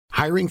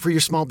Hiring for your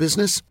small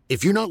business?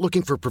 If you're not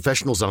looking for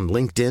professionals on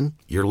LinkedIn,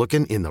 you're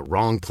looking in the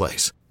wrong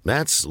place.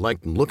 That's like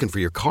looking for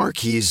your car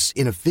keys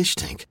in a fish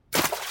tank.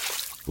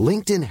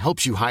 LinkedIn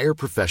helps you hire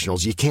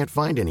professionals you can't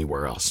find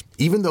anywhere else,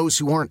 even those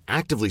who aren't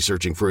actively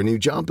searching for a new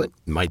job but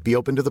might be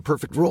open to the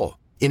perfect role.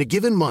 In a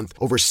given month,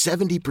 over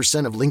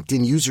 70% of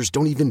LinkedIn users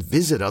don't even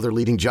visit other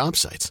leading job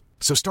sites.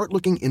 So start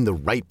looking in the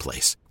right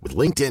place. With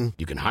LinkedIn,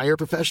 you can hire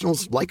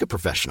professionals like a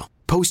professional.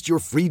 Post your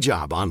free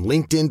job on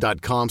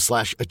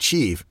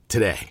linkedin.com/achieve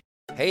today.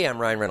 Hey, I'm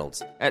Ryan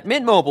Reynolds. At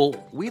Mint Mobile,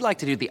 we like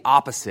to do the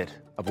opposite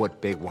of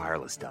what Big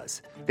Wireless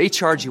does. They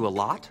charge you a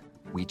lot,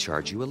 we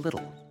charge you a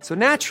little. So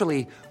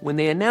naturally, when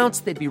they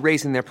announced they'd be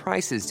raising their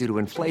prices due to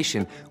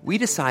inflation, we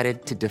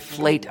decided to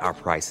deflate our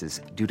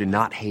prices due to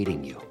not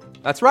hating you.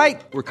 That's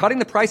right. We're cutting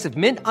the price of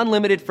Mint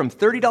Unlimited from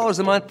 $30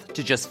 a month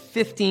to just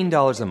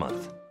 $15 a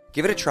month.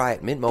 Give it a try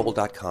at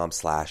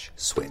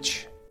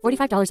mintmobile.com/switch.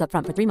 $45 up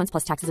front for 3 months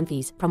plus taxes and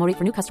fees. Promo rate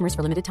for new customers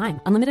for limited time.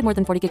 Unlimited more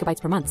than 40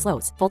 gigabytes per month.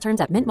 Slows full terms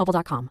at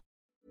mintmobile.com.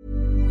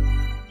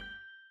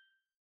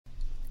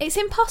 It's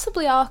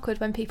impossibly awkward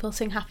when people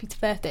sing happy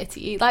birthday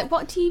to you. Like,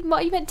 what are you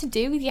meant to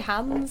do with your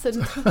hands? And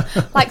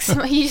like,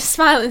 you just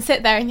smile and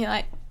sit there and you're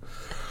like,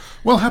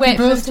 well, happy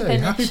birthday.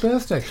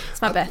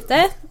 It's my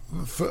birthday.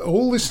 For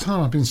all this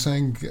time I've been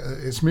saying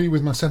it's me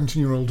with my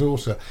 17-year-old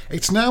daughter.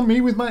 It's now me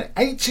with my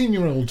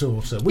 18-year-old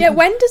daughter.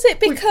 When does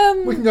it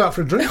become... We can go out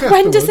for a drink When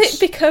afterwards. does it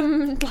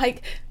become,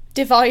 like,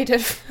 devoid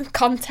of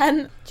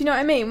content? Do you know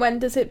what I mean? When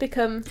does it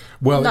become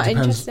not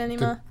interesting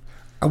anymore?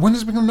 When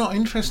does it become not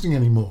interesting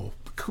anymore?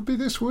 Could be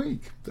this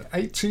week. They're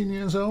 18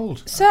 years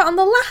old. So on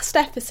the last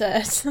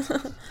episode,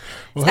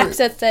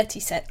 episode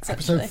 36.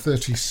 Episode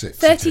 36.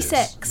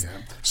 36. Yeah.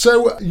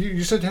 So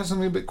you said you had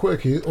something a bit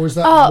quirky, or was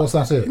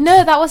that it?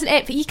 No, that wasn't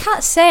it. But you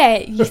can't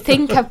say you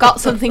think I've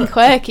got something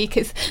quirky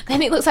because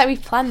then it looks like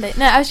we've planned it.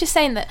 No, I was just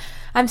saying that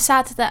I'm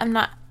sad that I'm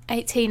not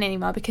 18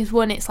 anymore because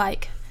one, it's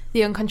like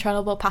the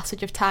uncontrollable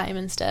passage of time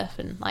and stuff,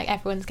 and like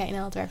everyone's getting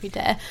older every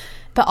day.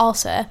 But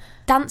also,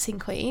 Dancing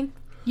Queen.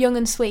 Young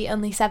and sweet,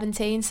 only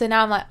 17, so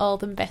now I'm like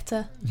old and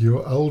bitter.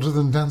 You're older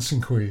than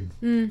Dancing Queen.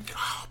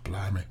 Oh,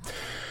 blimey.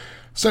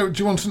 So,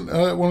 do you want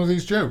one of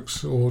these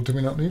jokes, or do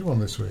we not need one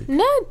this week?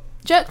 No,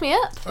 joke me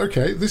up.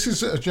 Okay, this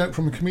is a joke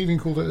from a comedian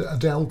called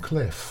Adele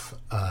Cliff.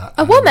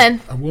 A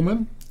woman? A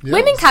woman? Yeah.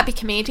 Women can't be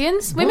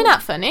comedians. Women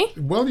aren't funny.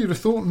 Well, you'd have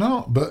thought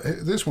not, but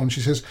this one,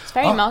 she says... It's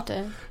very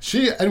modern.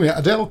 Anyway,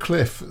 Adele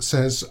Cliff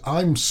says,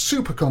 I'm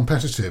super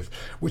competitive,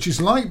 which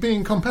is like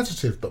being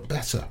competitive, but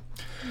better.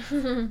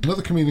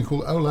 Another comedian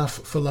called Olaf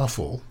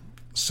Falafel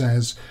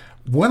says,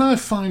 when I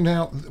found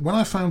out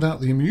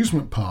the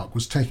amusement park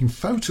was taking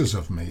photos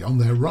of me on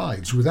their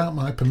rides without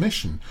my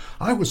permission,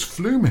 I was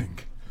fluming.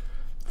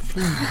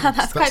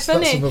 That's quite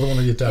funny. That's another one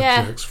of your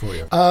dad jokes for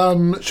you.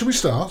 Should we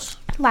start?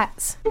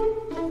 Let's.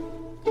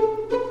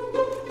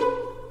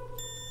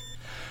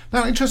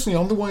 Now, interestingly,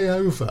 on the way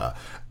over,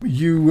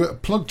 you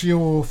plugged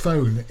your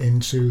phone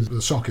into the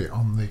socket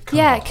on the car.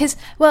 Yeah, because,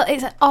 well,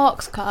 it's an aux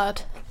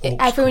card.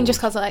 Everyone cord.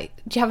 Just calls it, like,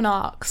 do you have an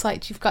aux?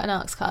 Like, you've got an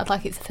aux card,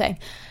 like it's a thing.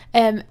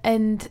 And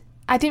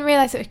I didn't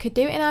realise that we could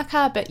do it in our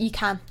car, but you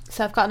can.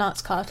 So I've got an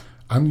aux card.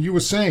 And you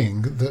were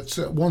saying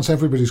that once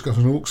everybody's got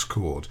an aux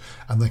cord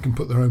and they can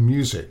put their own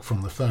music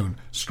from the phone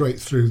straight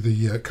through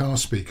the car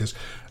speakers,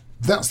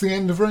 that's the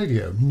end of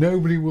radio.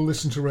 Nobody will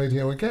listen to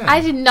radio again.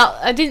 I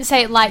didn't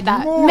say it like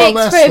that. More Makes or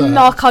less for a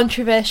more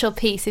controversial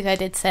piece if I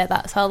did say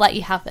that, so I'll let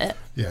you have it.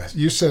 Yeah,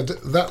 you said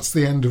that's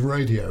the end of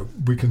radio.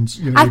 We can.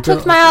 I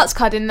plugged my aux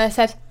card in and I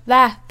said,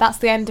 that's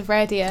the end of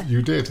radio.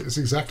 You did. It's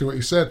exactly what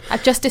you said.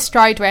 I've just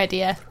destroyed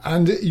radio.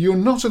 And you're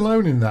not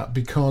alone in that,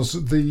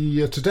 because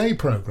the Today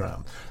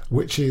programme,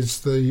 which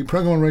is the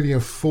programme on Radio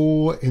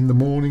 4 in the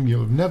morning,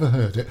 you'll have never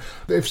heard it.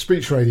 If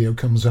speech radio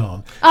comes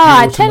on,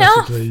 I turn it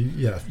off.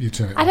 Yeah, you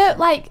turn it off. I don't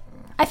like...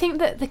 I think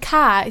that the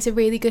car is a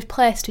really good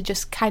place to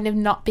just kind of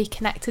not be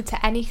connected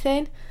to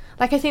anything.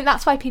 Like, I think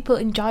that's why people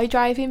enjoy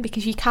driving,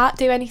 because you can't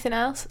do anything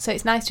else, so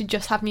it's nice to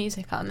just have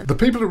music on. The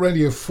people at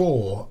Radio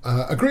 4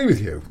 agree with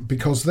you,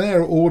 because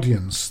their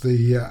audience,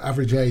 the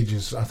average age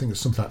is, I think it's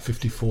something like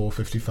 54,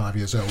 55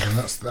 years old, and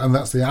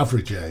that's the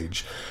average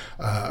age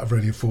of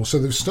Radio 4. So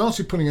they've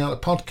started putting out a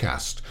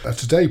podcast, a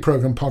Today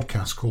programme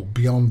podcast called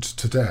Beyond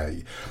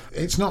Today.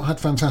 It's not had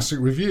fantastic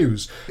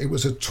reviews. It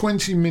was a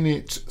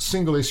 20-minute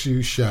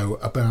single-issue show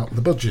about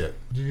the budget.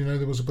 Did you know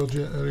there was a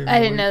budget earlier? I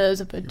didn't know there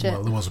was a budget.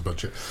 Well, there was a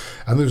budget.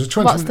 And there was a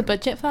What's the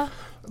budget for?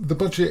 The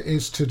budget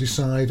is to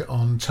decide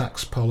on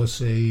tax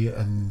policy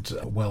and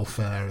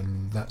welfare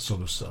and that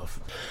sort of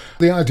stuff.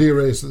 The idea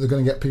is that they're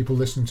going to get people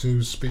listening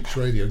to speech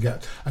radio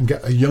and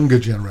get a younger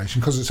generation,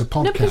 because it's a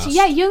podcast. No, because,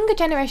 younger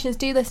generations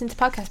do listen to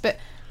podcasts, but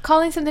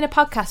calling something a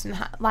podcast and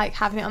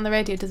having it on the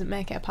radio doesn't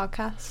make it a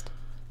podcast.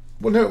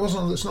 Well, no,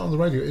 it's not on the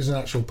radio. It is an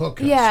actual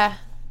podcast. Yeah,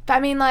 but I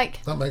mean,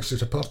 like... That makes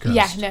it a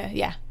podcast.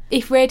 Yeah.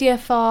 If Radio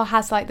 4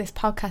 has, like, this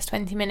podcast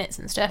 20 minutes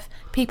and stuff,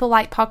 people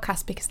like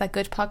podcasts because they're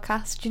good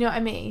podcasts. Do you know what I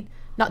mean?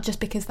 Not just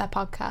because they're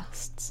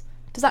podcasts.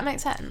 Does that make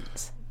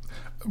sense?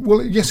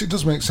 Well, yes, it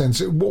does make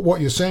sense. What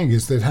you're saying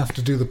is they'd have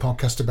to do the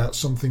podcast about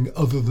something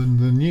other than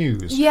the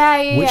news.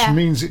 Which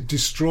means it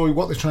destroy.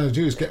 What they're trying to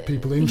do is get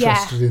people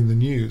interested in the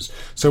news.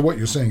 So what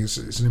you're saying is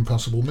it's an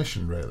impossible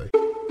mission, really.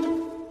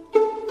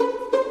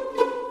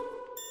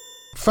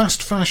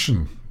 Fast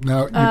fashion.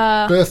 Now,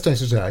 your birthday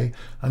today,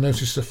 I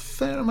noticed a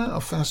fair amount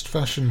of fast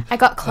fashion. I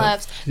got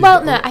clothes.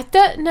 I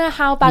don't know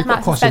how bad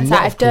Marks and Spencer.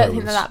 I don't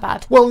think they're that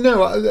bad. Well,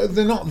 no,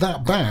 they're not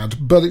that bad,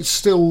 but it's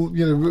still,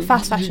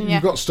 fast fashion.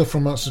 You've got stuff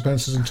from Marks and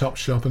Spencer's and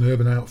Topshop and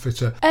Urban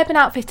Outfitter. Urban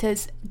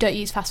Outfitters don't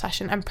use fast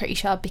fashion, I'm pretty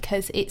sure,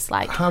 because it's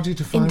like how do you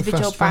define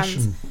individual fast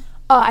brands. Fashion?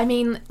 Oh, I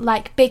mean,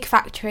 like big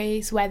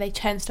factories where they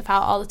churn stuff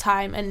out all the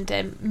time,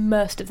 and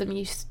most of them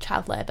use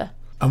child labour.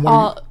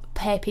 Or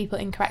pay people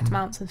incorrect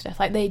amounts and stuff.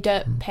 Like, they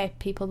don't pay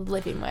people the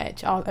living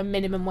wage or a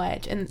minimum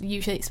wage, and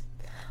usually it's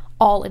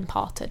all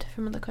imported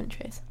from other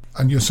countries.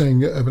 And you're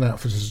saying Urban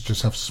Outfitters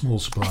just have small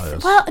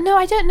suppliers? Well, no,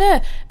 I don't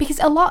know, because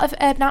a lot of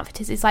Urban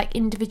Outfitters is like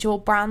individual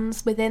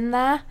brands within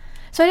there.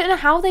 So I don't know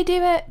how they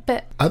do it,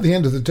 but at the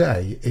end of the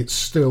day, it's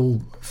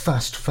still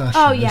fast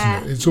fashion,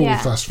 isn't it? It's all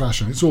fast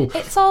fashion. It's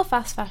all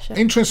fast fashion.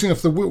 Interesting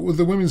enough, the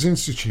Women's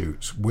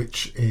Institute,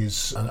 which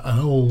is an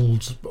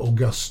old,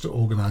 august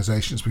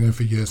organisation, it's been going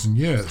for years and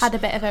years. Had a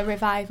bit of a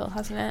revival,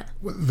 hasn't it?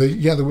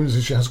 The Women's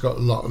Institute has got a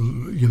lot,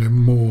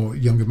 more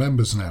younger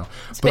members now.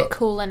 It's a bit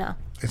cooler now.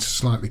 It's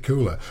slightly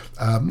cooler.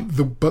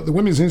 But the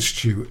Women's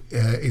Institute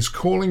is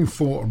calling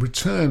for a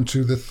return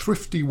to the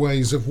thrifty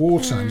ways of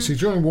wartime. You see,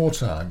 during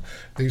wartime,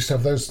 they used to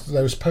have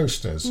those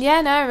posters.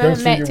 Yeah, no, I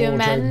remember Make, Do, and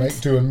Mend.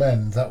 Make, Do and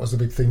Mend. That was the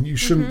big thing. You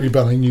shouldn't be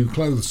buying new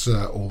clothes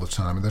all the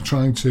time. And they're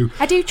trying to...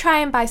 I do try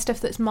and buy stuff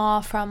that's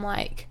more from,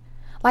 like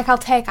I'll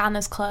take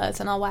Anna's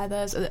clothes and I'll wear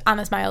those.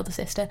 Anna's my older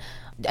sister.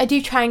 I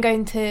do try and go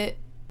into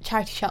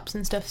charity shops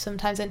and stuff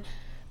sometimes. And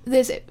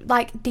there's,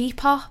 like,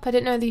 Depop. I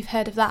don't know if you've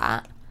heard of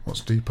that.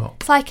 What's Depop?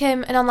 It's like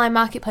an online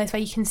marketplace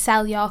where you can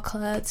sell your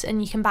clothes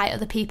and you can buy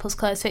other people's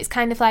clothes. So it's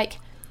kind of like,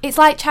 it's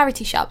like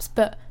charity shops,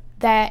 but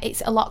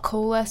it's a lot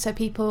cooler. So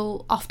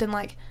people often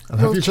like.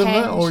 And have you done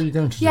that, or are you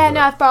going to do that? Yeah,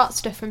 no, I've bought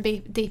stuff from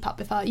Depop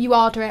before. You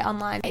order it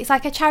online. It's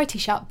like a charity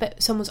shop,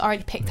 but someone's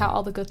already picked out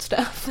all the good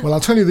stuff. Well, I'll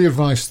tell you the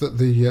advice that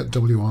the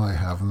WI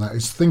have, and that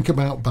is think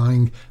about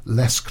buying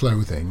less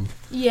clothing.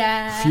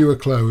 Yeah. Fewer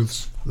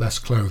clothes, less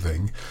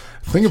clothing.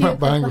 Think about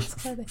buying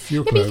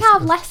fewer clothes. But you can't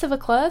have less of a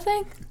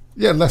clothing.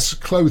 Yeah, less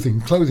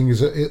clothing. Clothing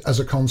is as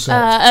a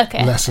concept,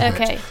 less of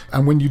it.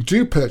 And when you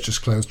do purchase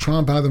clothes, try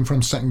and buy them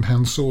from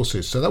second-hand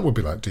sources. So that would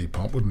be like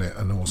Depop, wouldn't it?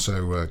 And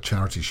also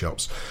charity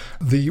shops.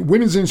 The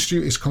Women's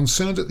Institute is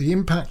concerned at the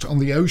impact on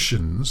the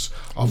oceans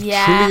of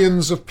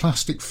trillions of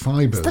plastic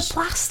fibres. It's the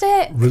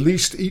plastic.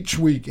 Released each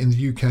week in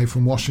the UK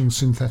from washing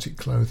synthetic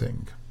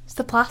clothing. It's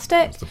the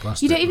plastic. It's the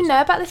plastic. You don't even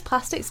know about this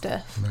plastic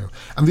stuff. No.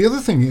 And the other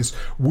thing is,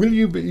 will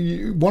you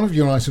be... One of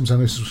your items, I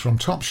know, was from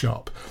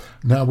Topshop.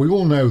 Now, we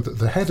all know that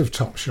the head of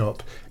Topshop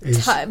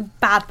is...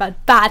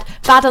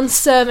 Bad on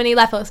so many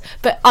levels.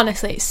 But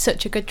honestly, it's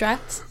such a good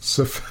dress.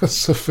 Sir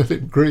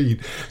Philip Green.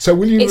 So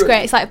will you... It's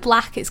great. It's like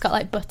black. It's got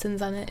like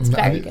buttons on it. It's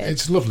very good.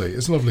 It's lovely.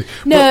 It's lovely.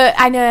 No,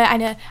 but, I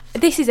know.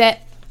 This is it.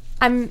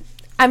 I'm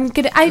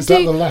gonna.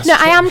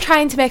 I am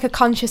trying to make a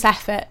conscious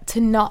effort to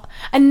not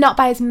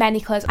buy as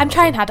many clothes. I'm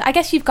trying hard. I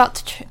guess you've got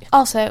to.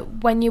 Also,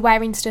 when you're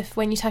wearing stuff,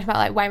 when you talk about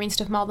like wearing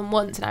stuff more than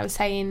once, and I was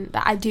saying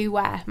that I do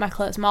wear my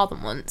clothes more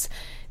than once.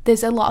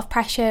 There's a lot of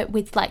pressure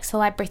with like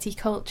celebrity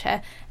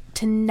culture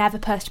to never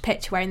post a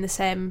picture wearing the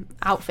same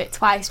outfit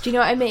twice. Do you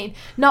know what I mean?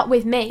 Not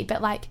with me,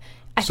 but like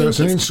I think it's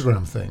an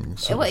Instagram thing.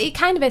 Well, it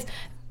kind of is.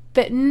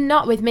 But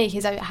not with me,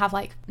 because I have,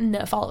 like,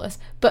 no followers.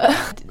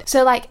 But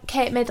so, like,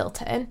 Kate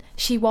Middleton,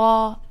 she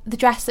wore the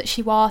dress that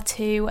she wore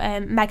to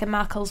Meghan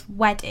Markle's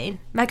wedding.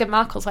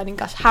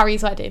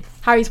 Harry's wedding.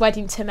 Harry's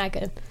wedding to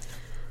Meghan.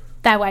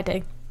 Their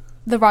wedding.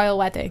 The royal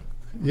wedding.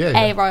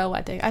 Yeah. Royal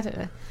wedding. I don't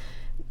know.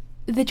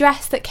 The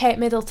dress that Kate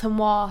Middleton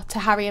wore to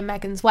Harry and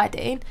Meghan's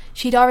wedding,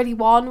 she'd already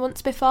worn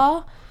once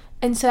before.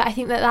 And so I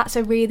think that that's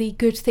a really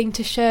good thing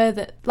to show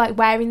that, like,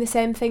 wearing the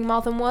same thing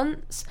more than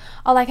once.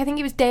 Or, like, I think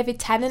it was David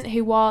Tennant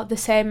who wore the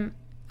same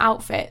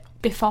outfit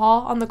before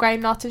on the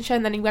Graham Norton show,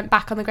 and then he went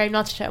back on the Graham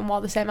Norton show and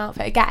wore the same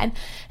outfit again.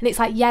 And it's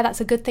like, yeah,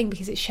 that's a good thing,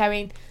 because it's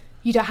showing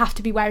you don't have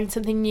to be wearing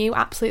something new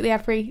absolutely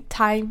every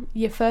time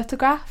you're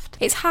photographed.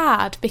 It's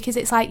hard, because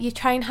it's like you're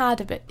trying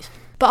harder, but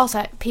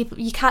also,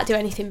 you can't do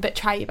anything but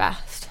try your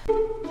best.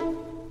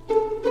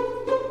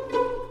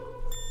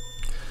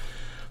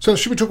 So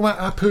should we talk about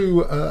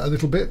Apu a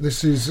little bit?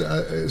 This is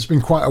it's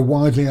been quite a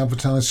widely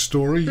advertised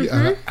story.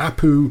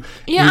 Apu.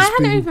 Yeah, I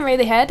hadn't even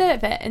really heard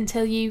of it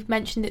until you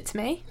mentioned it to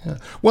me. Yeah.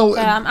 Well,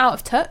 so I'm out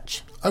of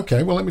touch.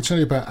 Okay, well, let me tell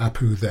you about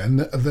Apu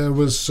then. There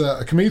was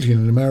a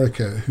comedian in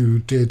America who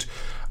did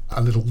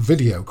a little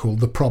video called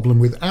The Problem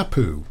with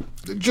Apu.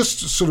 Just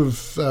sort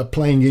of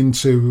playing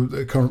into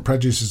the current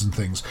prejudices and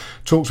things,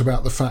 talked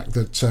about the fact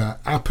that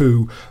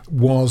Apu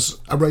was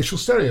a racial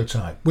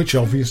stereotype, which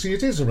obviously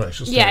it is a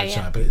racial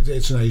stereotype. Yeah.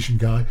 It's an Asian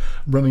guy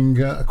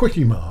running a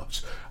Quickie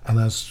Mart, and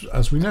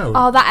as we know...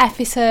 Oh, that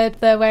episode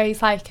though, where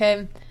he's like,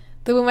 the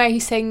one where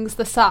he sings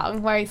the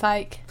song, where he's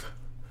like...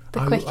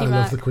 The Quickie I Mart.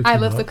 love the Quickie I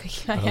love Mart. the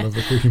Quickie Mart. I Yeah. love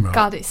the Quickie Mart.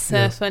 God, it's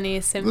so funny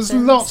as Simpsons.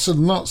 There's lots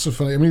and lots of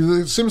funny. I mean,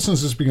 The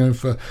Simpsons has been going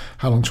for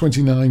how long?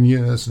 29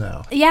 years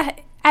now. Yeah,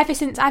 ever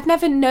since. I've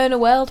never known a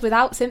world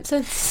without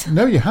Simpsons.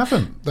 No, you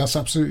haven't. That's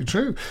absolutely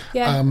true.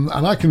 Yeah. And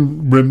I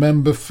can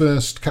remember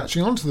first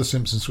catching on to The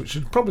Simpsons, which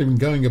had probably been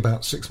going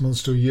about 6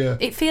 months to a year.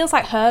 It feels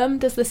like home,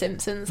 does The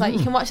Simpsons. Like,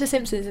 you can watch The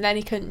Simpsons in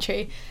any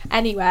country,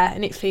 anywhere,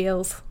 and it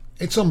feels...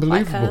 It's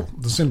unbelievable.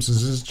 Like The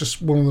Simpsons is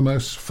just one of the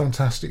most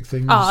fantastic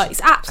things. Oh,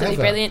 it's absolutely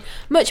ever. brilliant.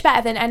 Much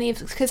better than any of...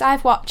 Because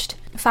I've watched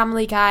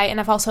Family Guy, and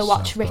I've also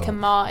watched South Rick Park. and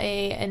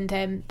Morty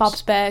and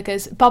Bob's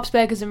Burgers. Bob's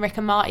Burgers and Rick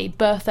and Morty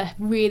both are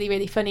really,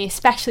 really funny,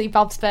 especially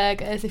Bob's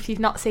Burgers, if you've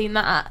not seen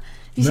that. Have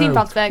you seen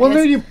Bob's Burgers? Well,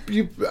 no,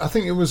 you. I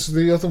think it was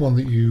the other one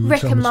that you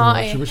Rick told and me to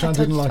Morty. watch, which I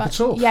didn't like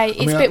at all. Yeah, I it's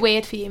mean, a bit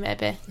weird for you,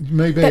 maybe.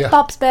 Maybe. But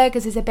Bob's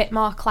Burgers is a bit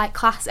more like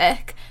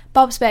classic.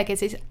 Bob's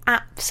Burgers is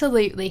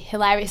absolutely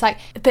hilarious, like,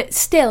 but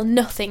still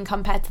nothing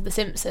compared to The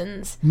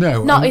Simpsons.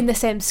 No, not in the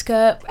same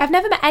scope. I've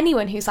never met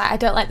anyone who's like, I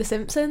don't like The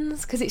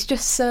Simpsons, because it's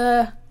just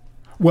so...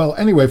 Well,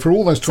 anyway, for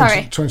all those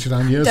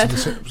 29 years,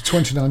 Don't.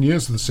 29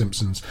 years of The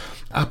Simpsons,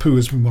 Apu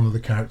has been one of the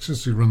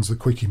characters who runs the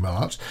Quickie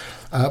Mart.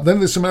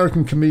 Then this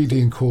American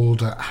comedian called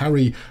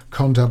Harry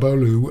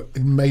Kondabolu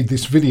made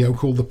this video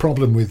called "The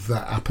Problem with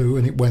Apu,"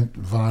 and it went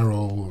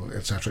viral,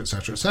 etc.,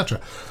 etc.,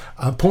 etc.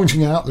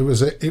 Pointing out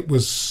it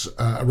was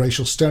a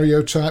racial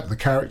stereotype. The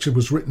character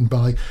was written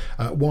by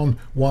one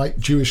white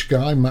Jewish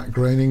guy, Matt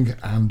Groening,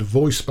 and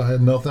voiced by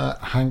another,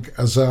 Hank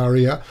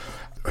Azaria.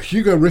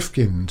 Hugo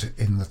Rifkind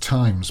in The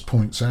Times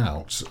points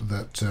out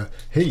that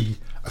he,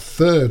 a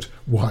third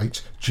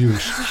white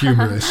Jewish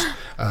humorist,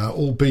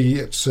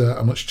 albeit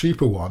a much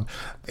cheaper one,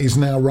 is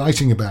now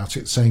writing about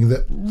it, saying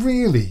that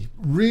really,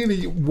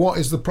 what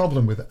is the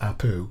problem with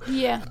Apu?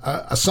 Yeah.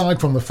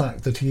 Aside from the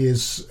fact that he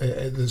is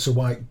there's a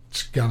white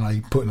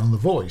guy putting on the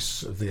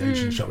voice of the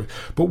Asian shop,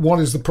 but what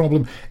is the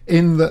problem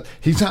in that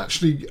he's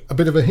actually a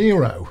bit of a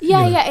hero? Yeah,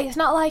 you know? yeah, it's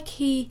not like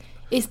he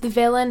is the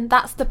villain.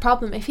 That's the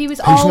problem. If he was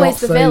He's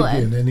always not the Fabian,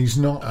 villain, and he's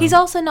not. he's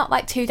also not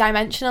like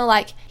two-dimensional.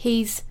 Like,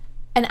 he's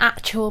an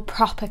actual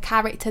proper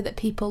character that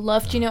people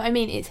love. Do you know what I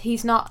mean?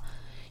 He's not...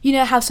 You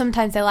know how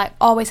sometimes they like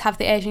always have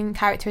the Asian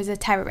character as a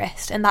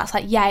terrorist, and that's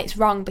like, yeah, it's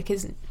wrong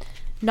because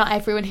not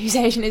everyone who's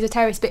Asian is a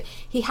terrorist, but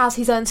he has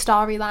his own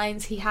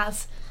storylines.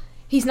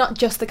 He's not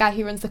just the guy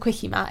who runs the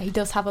Quickie Mart. He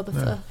does have other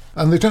stuff.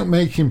 And they don't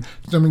make him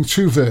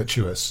too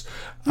virtuous.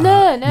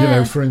 No. You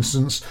know, for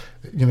instance,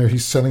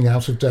 he's selling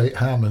out-of-date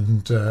ham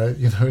and,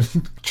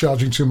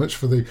 charging too much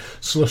for the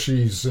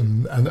slushies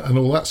and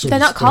all that sort They're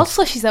of not stuff. called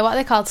slushies, though. What are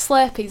they called?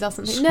 Slurpees or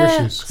something?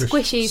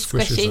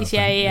 Squishies.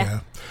 Yeah.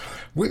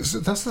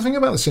 That's the thing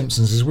about The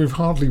Simpsons, is we've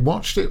hardly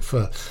watched it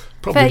for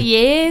probably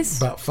years.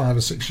 About 5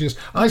 or 6 years.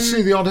 I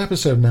see the odd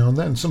episode now and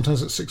then,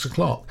 sometimes at 6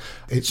 o'clock.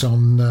 It's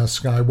on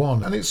Sky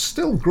One, and it's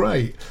still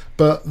great,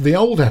 but the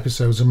old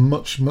episodes are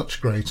much,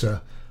 much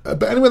greater.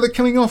 But anyway, they're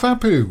killing off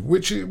Apu,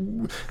 which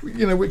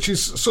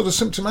is sort of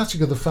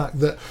symptomatic of the fact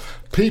that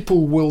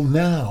people will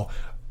now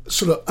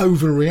sort of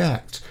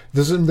overreact.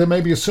 There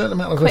may be a certain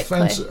amount of Quickly.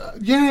 offence.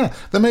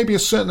 There may be a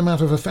certain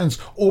amount of offence,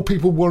 or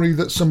people worry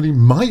that somebody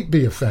might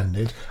be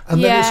offended,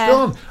 and then it's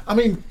gone. I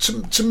mean,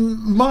 to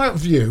my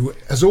view,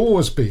 has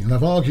always been, and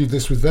I've argued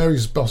this with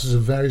various bosses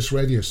of various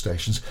radio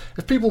stations,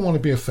 if people want to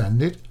be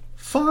offended,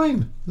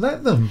 fine,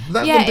 let them be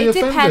offended. Yeah, it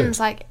depends.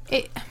 Like,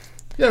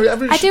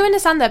 I do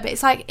understand that, but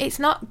it's like, it's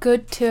not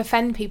good to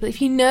offend people if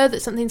you know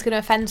that something's going to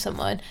offend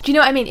someone. Do you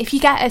know what I mean? If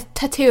you get a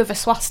tattoo of a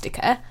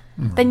swastika,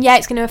 then yeah,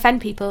 it's going to offend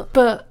people,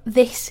 but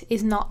this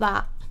is not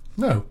that.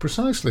 No,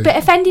 precisely. But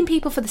offending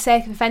people for the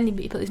sake of offending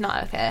people is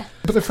not okay.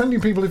 But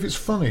offending people, if it's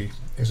funny,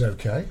 is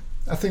okay.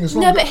 I think as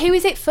long No, as... but who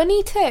is it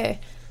funny to?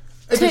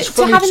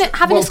 Having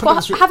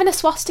Having a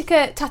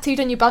swastika tattooed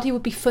on your body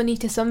would be funny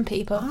to some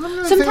people. I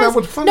don't think that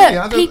would be funny.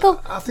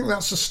 I think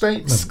that's a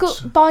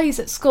statement. Boys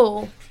at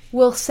school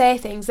will say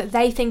things that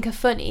they think are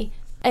funny,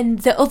 and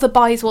the other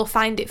boys will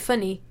find it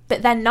funny,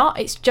 but they're not.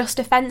 It's just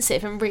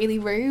offensive and really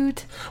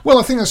rude. Well,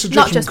 I think that's a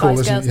judgment not just call,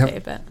 boys, isn't girls it?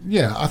 too, but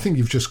Yeah, I think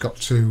you've just got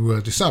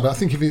to decide. But I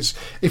think if it's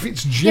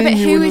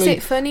genuinely... Yeah, but who is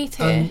it funny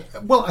to?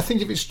 Well, I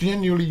think if it's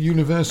genuinely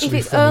universally if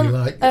it's funny,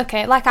 like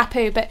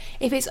Apu, but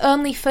if it's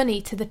only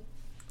funny to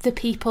the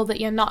people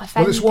that you're not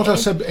offending... Well, it's what I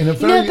said in a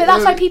very... but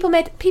that's why people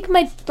made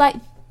like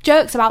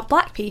jokes about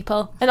black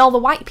people, and all the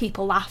white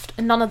people laughed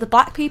and none of the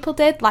black people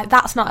did. Like,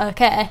 that's not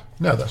okay.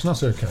 No, that's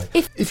not okay.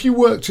 If you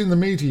worked in the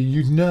media,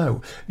 you'd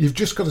know. You've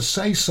just got to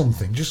say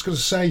something. Just got to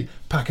say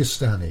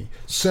Pakistani,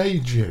 say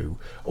Jew,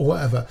 or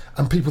whatever,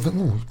 and people think,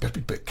 oh, better be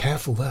a bit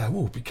careful there.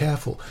 Oh, be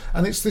careful.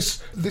 And it's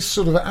this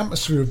sort of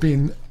atmosphere of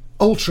being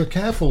ultra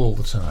careful all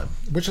the time,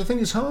 which I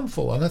think is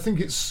harmful. And I think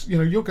it's,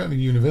 you're going to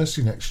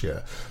university next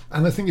year,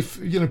 and I think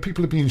if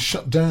people are being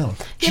shut down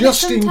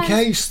just in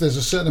case there's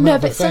a certain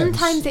amount of offence. No, but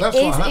sometimes it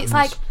is. It's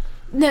like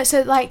No,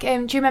 so like, do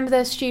you remember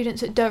those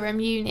students at Durham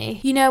Uni?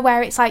 You know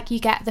where it's like you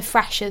get the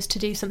freshers to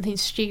do something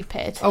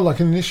stupid? Oh, like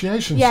an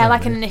initiation Yeah, ceremony?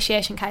 like an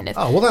initiation kind of.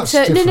 Oh, well, that's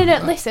so, different.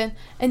 No, listen.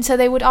 And so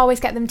they would always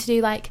get them to do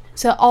like,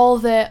 so all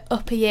the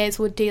upper years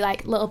would do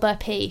like Little Bo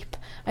Peep,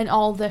 and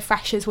all the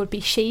freshers would be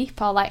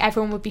sheep, or like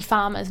everyone would be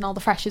farmers and all the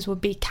freshers would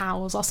be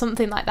cows or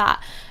something like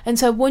that. And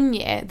so one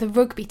year the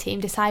rugby team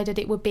decided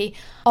it would be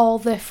all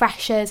the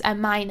freshers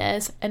and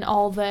minors and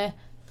all the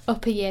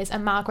upper years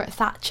and Margaret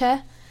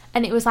Thatcher.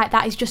 And it was like,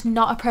 that is just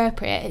not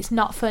appropriate, it's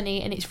not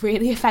funny, and it's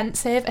really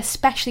offensive,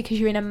 especially because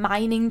you're in a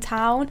mining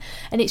town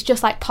and it's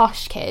just like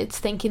posh kids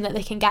thinking that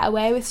they can get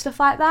away with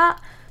stuff like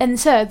that. And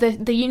so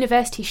the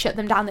university shut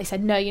them down. They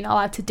said, no, you're not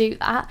allowed to do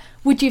that.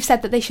 Would you have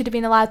said that they should have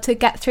been allowed to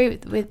get through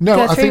with No,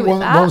 go I through think with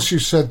that? once you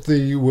said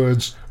the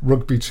words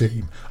rugby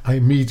team, I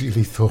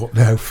immediately thought,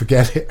 no,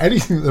 forget it.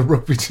 Anything that the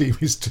rugby team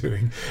is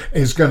doing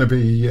is going to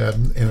be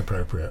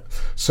inappropriate.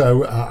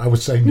 So I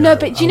would say no. No,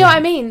 but do you know what I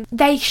mean?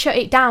 They shut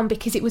it down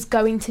because it was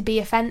going to be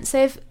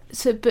offensive.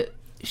 So, but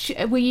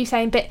were you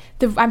saying? But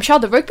I'm sure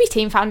the rugby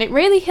team found it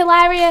really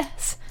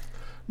hilarious.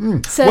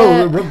 So,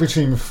 well, the rugby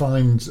team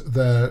find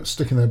they're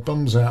sticking their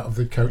bums out of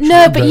the coach.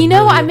 No, but you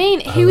know what I really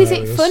mean? Who is it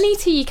hilarious. funny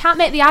to? You can't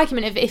make the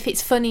argument of if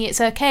it's funny, it's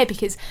okay,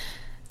 because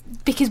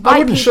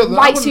I wouldn't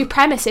white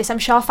supremacists, I'm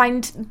sure,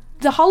 find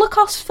the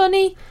Holocaust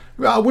funny.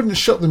 I wouldn't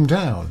shut them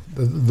down,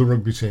 the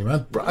rugby team.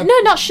 No,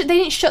 they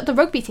didn't shut the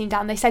rugby team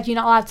down. They said you're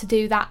not allowed to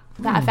do that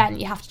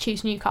event. You have to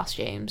choose new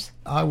costumes.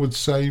 I would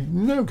say,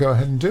 no, go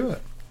ahead and do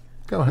it.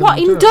 Go ahead What,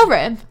 and do in it.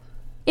 Durham?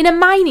 In a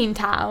mining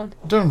town?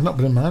 Durham's not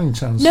been a mining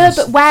town No,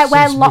 since, but where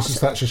since lots Mrs.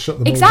 Thatcher shut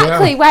them exactly all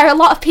down. where a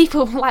lot of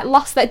people like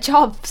lost their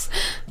jobs.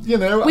 You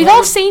know, We've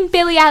all seen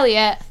Billy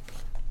Elliot.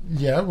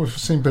 Yeah, we've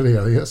seen Billy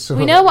Elliot. So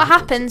We know what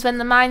happens when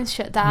the mines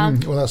shut down.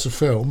 Well, that's a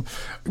film.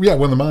 Yeah,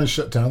 when the mines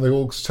shut down, they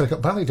all take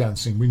up ballet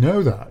dancing. We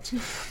know that.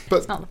 But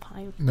That's not the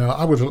point. no,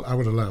 I would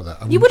allow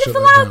that. You would have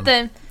allowed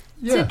them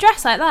Yeah. to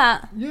dress like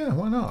that. Yeah,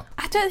 why not?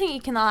 I don't think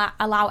you can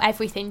allow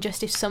everything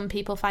just if some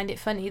people find it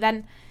funny.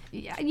 Then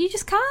you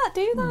just can't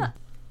do that.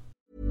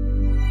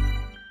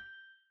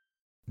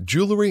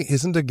 Jewelry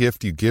isn't a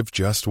gift you give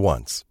just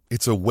once.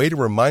 It's a way to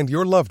remind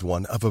your loved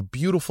one of a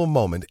beautiful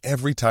moment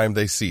every time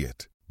they see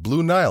it.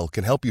 Blue Nile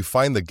can help you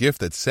find the gift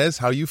that says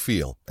how you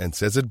feel and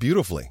says it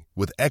beautifully,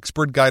 with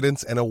expert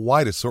guidance and a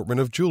wide assortment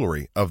of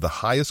jewelry of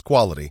the highest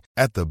quality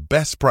at the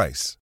best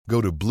price.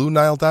 Go to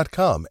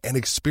BlueNile.com and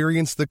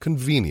experience the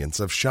convenience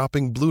of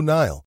shopping Blue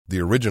Nile,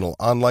 the original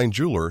online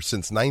jeweler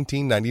since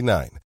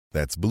 1999.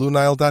 That's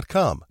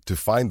BlueNile.com to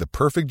find the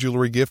perfect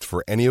jewelry gift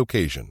for any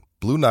occasion.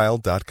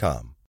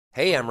 BlueNile.com.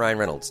 Hey, I'm Ryan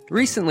Reynolds.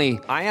 Recently,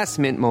 I asked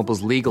Mint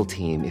Mobile's legal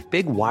team if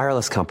big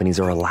wireless companies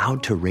are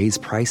allowed to raise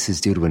prices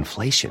due to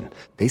inflation.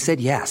 They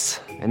said yes.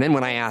 And then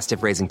when I asked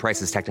if raising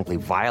prices technically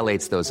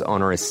violates those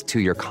onerous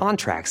 2-year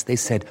contracts, they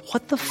said,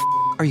 "What the f***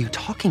 are you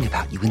talking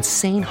about, you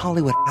insane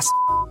Hollywood ass?"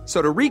 So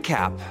to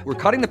recap, we're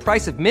cutting the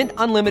price of Mint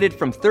Unlimited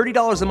from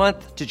 $30 a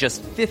month to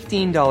just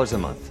 $15 a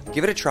month.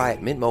 Give it a try at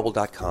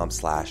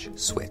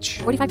mintmobile.com/switch.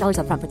 $45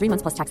 up front for 3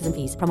 months plus taxes and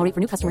fees. Promo rate for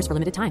new customers for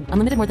limited time.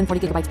 Unlimited more than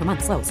 40 gigabytes per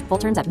month. Slows full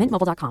terms at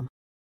mintmobile.com.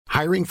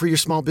 Hiring for your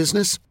small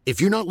business? If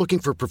you're not looking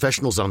for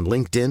professionals on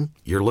LinkedIn,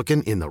 you're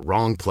looking in the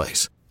wrong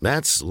place.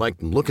 That's like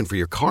looking for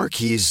your car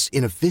keys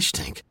in a fish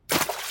tank.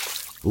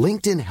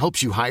 LinkedIn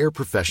helps you hire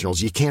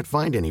professionals you can't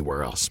find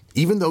anywhere else,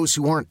 even those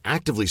who aren't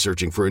actively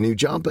searching for a new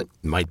job but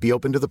might be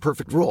open to the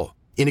perfect role.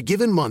 In a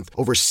given month,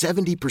 over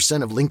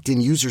 70% of LinkedIn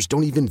users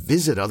don't even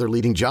visit other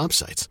leading job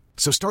sites.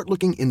 So start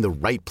looking in the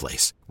right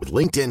place. With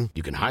LinkedIn,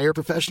 you can hire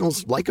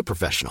professionals like a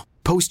professional.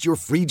 Post your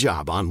free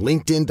job on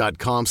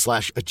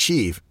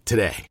linkedin.com/achieve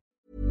today.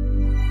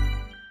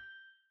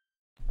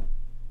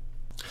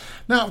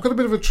 Now, I've got a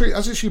bit of a treat.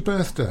 As it's your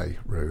birthday,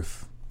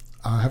 Ruth,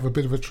 I have a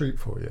bit of a treat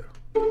for you.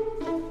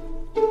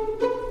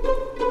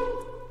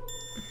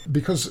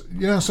 Because,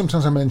 you know,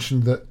 sometimes I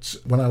mentioned that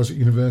when I was at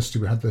university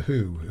we had The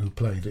Who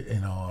played it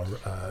in our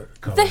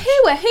college. The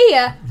Who are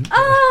here.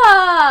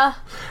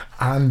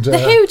 And The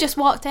Who just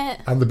walked in.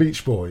 and the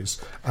Beach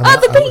Boys. And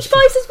The Beach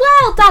Boys as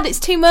well. Dad,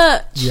 it's too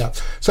much. Yeah.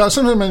 So I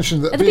sometimes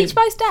mentioned that Are the Beach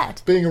Boys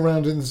dead? being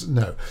around in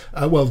no,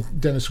 well,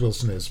 Dennis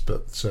Wilson is,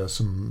 but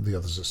some of the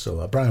others are still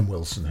alive. Brian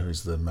Wilson, who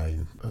is the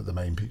main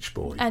Beach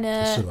Boy, And,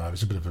 is still alive.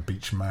 He's a bit of a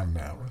beach man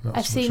now. Not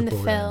I've so much seen a the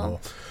boy film. anymore.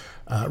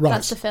 Right.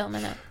 That's the film,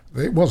 innit?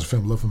 It was a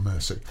film, Love and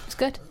Mercy. It's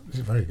good. It's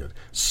very good.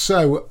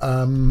 So,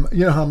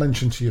 you know how I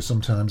mentioned to you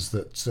sometimes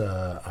that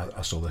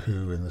I saw The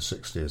Who in the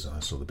 60s and I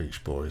saw the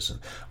Beach Boys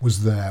and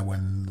was there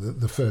when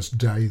the first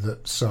day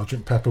that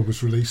Sgt. Pepper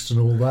was released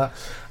and all that.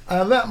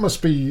 And that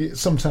must be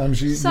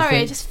sometimes you Sorry, I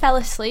think, just fell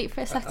asleep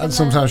for a second. and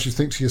sometimes you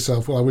think to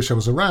yourself, well, I wish I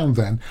was around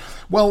then.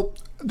 Well,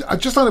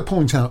 I'd just like to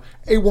point out,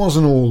 it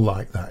wasn't all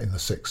like that in the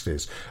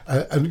 60s.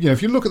 And,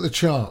 if you look at the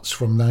charts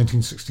from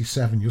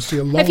 1967, you'll see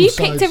alongside... Have you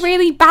picked a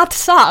really bad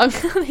song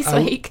this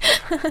week?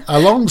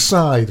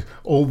 Alongside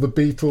all the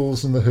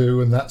Beatles and The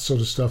Who and that sort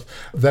of stuff,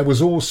 there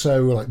was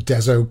also like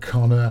Des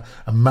O'Connor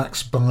and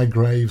Max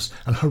Bygraves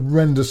and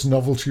horrendous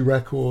novelty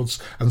records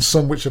and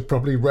some which are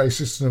probably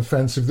racist and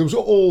offensive. There was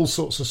all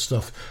sorts of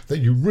stuff that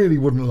you really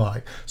wouldn't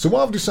like. So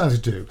what I've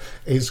decided to do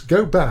is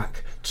go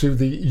back to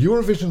the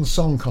Eurovision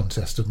Song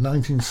Contest of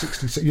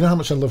 1967. You know how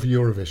much I love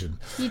Eurovision.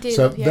 You do.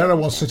 So love Eurovision. there I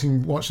was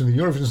sitting watching the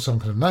Eurovision Song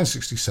Contest of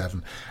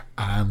 1967,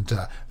 and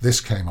this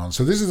came on.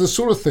 So this is the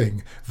sort of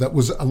thing that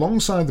was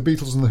alongside the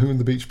Beatles and The Who and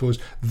the Beach Boys.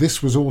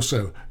 This was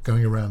also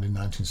going around in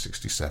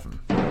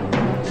 1967.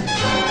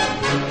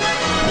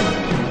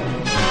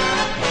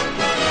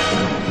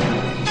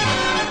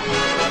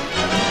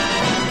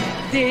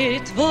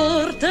 Dit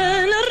wordt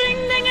een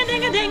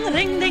ring-ding-a-ding-a-ding,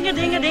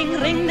 ring-ding-a-ding-a-ding,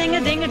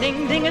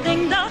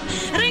 ring-ding-a-ding-a-ding-a-ding-a-ding-dag.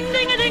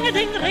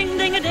 Ring-ding-a-ding-a-ding,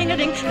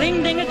 ring-ding-a-ding-a-ding,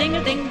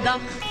 ring-ding-a-ding-a-ding-dag.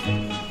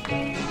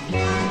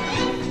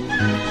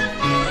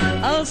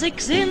 Als ik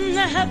zin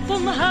heb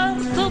om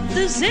hardop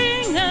te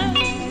zingen,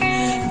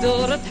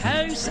 door het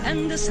huis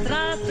en de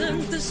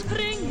straten te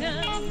springen.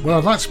 Well,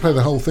 I'd like to play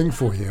the whole thing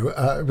for you.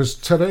 It was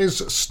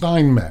Therese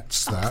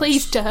Steinmetz.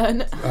 Please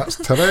don't. That's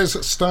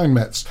Therese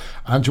Steinmetz.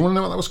 And do you want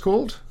to know what that was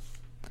called?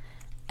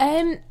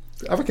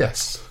 Have a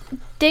guess.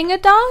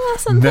 Ding-a-dong or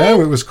something?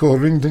 No, it was called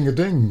Ring Ding a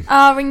Ding.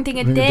 Oh, Ring Ding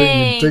a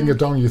Ding. Ding a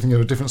Dong, you think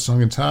of a different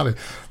song entirely.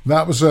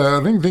 That was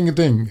Ring Ding a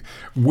Ding,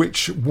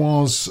 which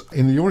was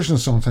in the Eurovision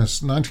Song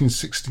Contest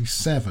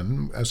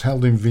 1967, as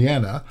held in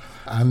Vienna.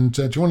 And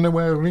do you want to know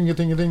where Ring a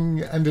Ding a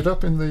Ding ended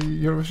up in the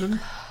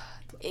Eurovision?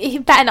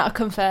 It better not have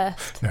come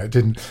first. No, it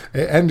didn't.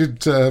 It ended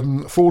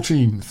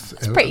 14th.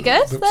 It's pretty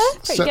good, though.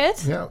 Pretty good.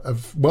 Yeah.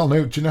 Well,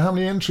 no, do you know how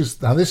many entries?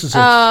 Now, this is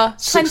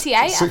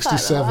 28,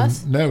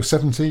 67. No,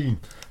 17.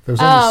 There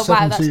was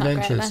only 17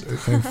 entries. Great,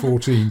 it came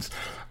 14th.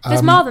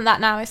 There's more than that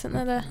now, isn't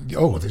there?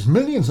 There's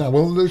millions now.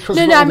 Well, because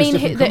no, I mean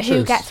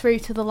who get through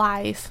to the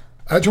live.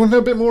 Do you want to know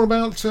a bit more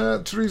about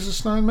Theresa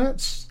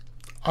Steinmetz?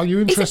 Are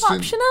you interested? Is it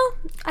optional?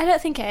 I don't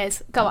think it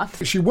is. Go on.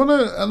 She won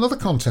another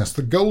contest,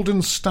 the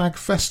Golden Stag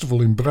Festival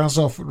in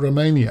Brasov,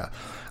 Romania,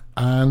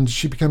 and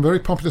she became a very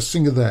popular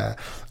singer there.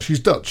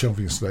 She's Dutch,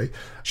 obviously.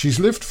 She's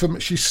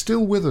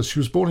still with us. She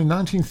was born in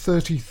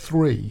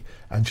 1933,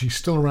 and she's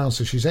still around,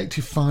 so she's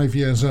 85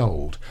 years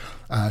old.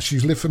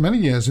 She's lived for many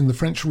years in the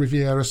French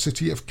Riviera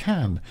city of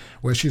Cannes,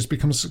 where she has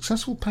become a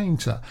successful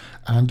painter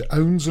and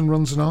owns and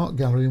runs an art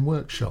gallery and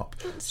workshop.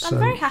 I'm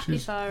very happy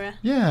for her.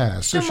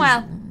 Yeah. So done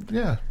well.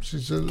 Yeah.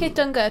 Kid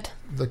done good.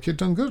 The kid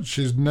done good.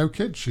 She's no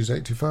kid. She's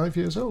 85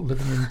 years old,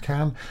 living in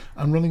Cannes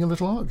and running a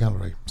little art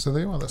gallery. So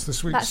there you are. That's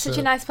this week's... That's such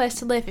a nice place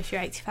to live if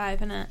you're 85,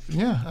 isn't it?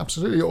 Yeah,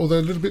 absolutely. Although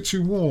a little bit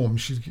too warm.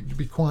 She'd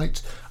be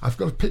quite... I've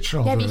got a picture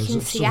of her. Yeah, but you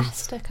can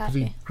siesta, can't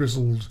you?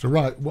 Grizzled.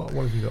 Right, what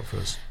have you got for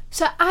us?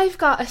 So I've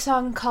got a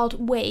song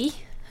called We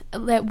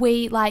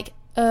like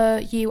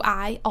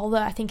U-I, although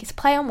I think it's a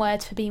play on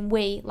words for being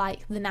we,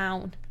 like the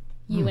noun,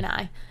 you and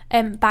I,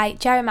 by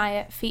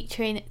Jeremiah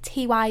featuring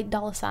T.Y.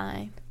 Dollar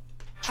Sign.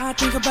 I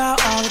think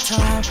about all the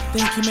time,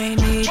 think you may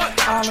need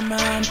all of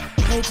mine.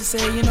 Hate to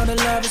say, that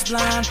love is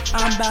blind.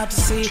 I'm about to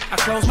see, I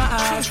close my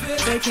eyes,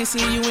 they can't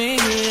see you in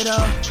here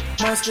though.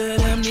 Most of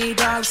them need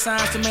dollar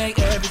signs to make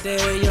every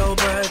day your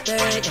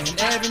birthday and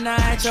every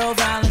night your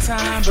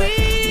Valentine. But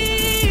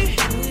we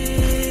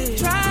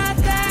tried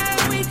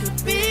that we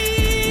could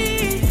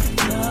be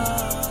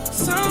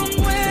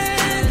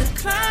somewhere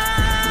to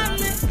climb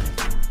it.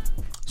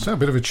 So a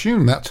bit of a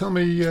tune that. Tell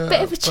me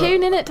bit of a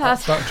tune, innit,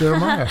 Dad? About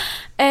Jeremiah.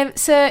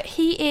 So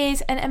he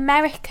is an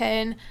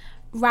American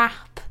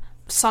rap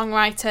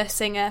songwriter,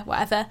 singer,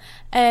 whatever,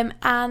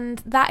 and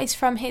that is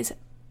from his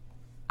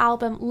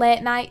album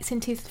Late Nights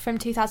from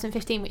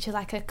 2015, which is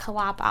like a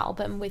collab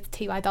album with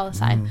T.Y. Dollar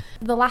Sign.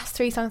 The last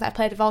three songs that I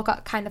played have all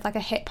got kind of like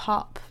a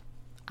hip-hop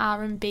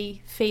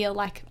R&B feel,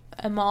 like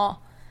a more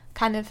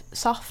kind of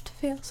soft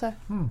feel. So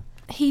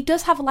he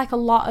does have like a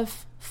lot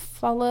of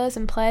followers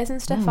and plays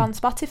and stuff on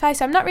Spotify,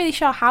 so I'm not really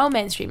sure how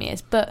mainstream he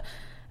is, but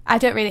I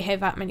don't really hear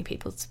that many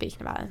people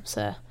speaking about him,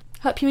 so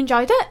hope you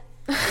enjoyed it.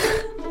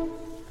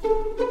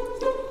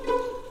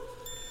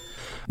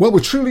 Well, we're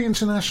truly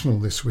international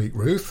this week,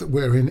 Ruth.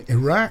 We're in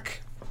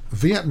Iraq,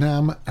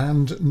 Vietnam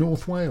and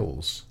North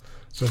Wales.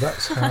 So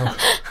that's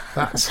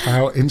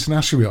how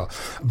international we are.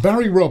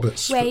 Barry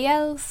Roberts.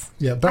 Wales.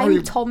 Yeah, Barry.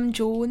 I'm Tom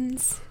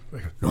Jones.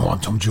 No, I'm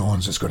Tom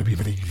Jones. It's got to be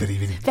very, very,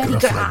 very, very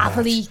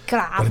gravelly.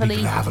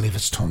 Gravelly if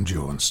it's Tom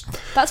Jones.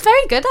 That's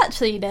very good,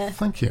 actually,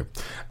 Thank you.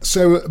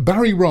 So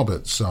Barry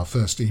Roberts, our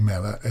first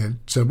emailer,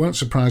 it won't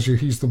surprise you,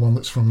 he's the one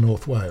that's from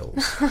North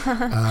Wales.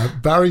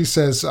 Barry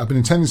says, I've been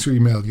intending to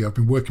email you. I've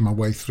been working my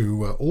way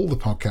through all the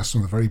podcasts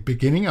from the very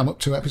beginning. I'm up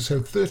to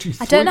episode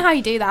 33. I don't know how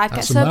you do that. I'd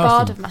get so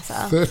bored of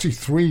myself.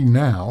 33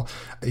 now,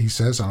 he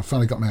says. I've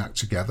finally got my act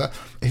together.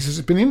 He says,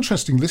 it's been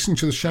interesting listening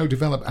to the show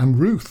develop and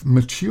Ruth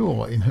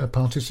mature in her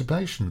participation.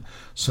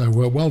 So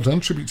well done,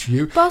 tribute to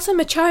you. But also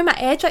maturing my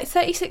age, like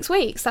 36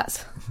 weeks.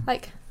 That's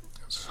like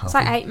It's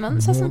like 8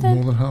 months or something.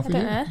 More than half a I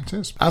year. don't know. It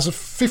is. As a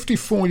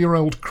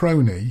 54-year-old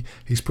crony,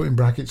 he's put in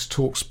brackets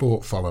Talk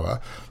Sport follower,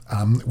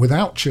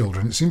 without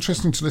children, it's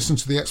interesting to listen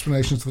to the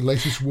explanations of the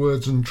latest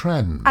words and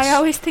trends. I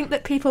always think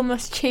that people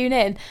must tune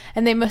in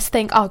and they must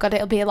think, oh God,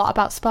 it'll be a lot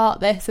about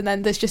sport, this, and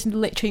then there's just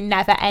literally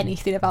never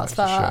anything about That's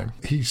a sport. shame.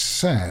 He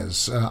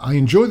says, I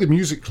enjoy the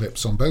music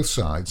clips on both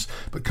sides,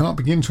 but can't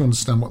begin to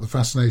understand what the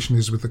fascination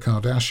is with the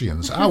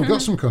Kardashians. We've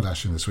got some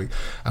Kardashian this week,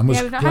 and was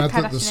Yeah, we've not glad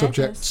had that the Kardashian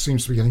subject ages.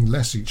 seems to be getting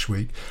less each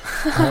week.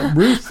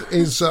 Ruth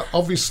is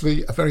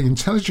obviously a very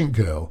intelligent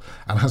girl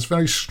and has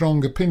very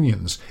strong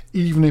opinions,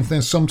 even if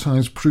they're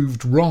sometimes proved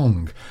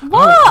wrong.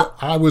 What?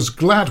 I was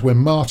glad when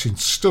Martin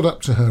stood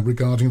up to her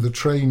regarding the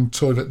train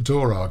toilet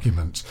door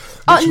argument.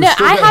 Oh, Which was no,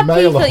 still I getting had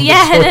mail people- on the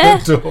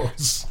yeah, toilet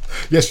doors.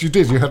 Yes, you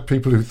did. You had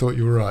people who thought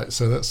you were right.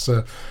 So that's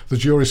the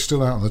jury's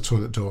still out on the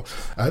toilet door.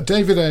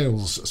 David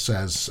Ailes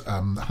says,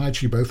 hi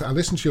to you both. I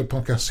listen to your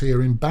podcast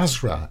here in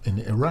Basra in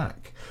Iraq.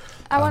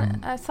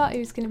 I thought he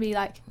was going to be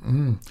like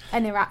an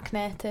Iraq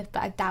native,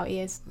 but I doubt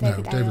he is.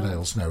 David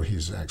Ailes, no,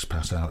 he's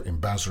expat out in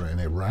Basra in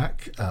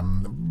Iraq,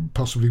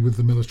 possibly with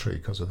the military,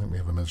 because I think we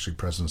have a military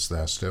presence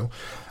there still.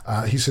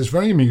 He says,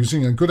 very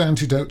amusing and good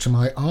antidote to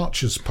my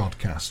Archers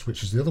podcast,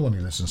 which is the other one he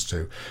listens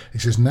to. He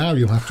says, now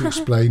you'll have to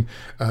explain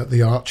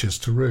the Archers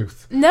to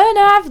Ruth. No,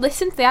 I've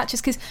listened to the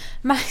Archers because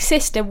my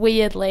sister,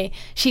 weirdly,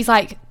 she's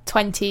like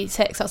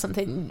 26 or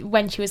something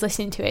when she was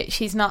listening to it.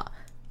 She's not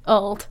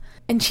old.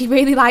 And she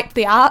really liked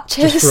the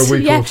Archers. Just for a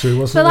week or two,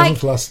 wasn't it?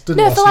 Didn't last for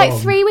like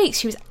long. 3 weeks,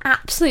 she was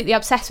absolutely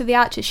obsessed with the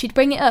Archers. She'd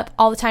bring it up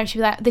all the time. She'd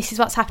be like, this is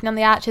what's happening on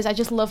the Archers. I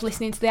just love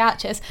listening to the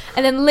Archers.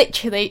 And then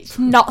literally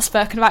not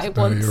spoken about it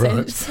once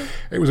since. Right.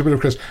 It was a bit of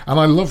a craze. And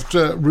I loved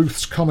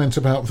Ruth's comment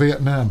about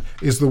Vietnam.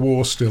 Is the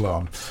war still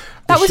on?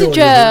 That was a Surely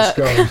joke.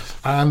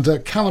 it's gone.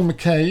 And Callum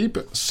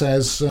McCabe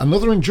says,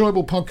 another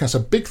enjoyable podcast. A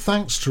big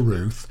thanks to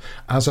Ruth,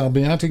 as I'll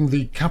be adding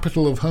the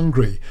capital of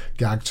Hungary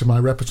gag to my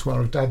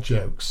repertoire of dad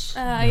jokes.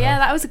 Yeah,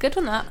 that was a good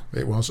one, that.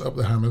 It was up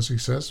the hammers, he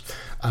says.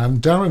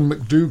 And Darren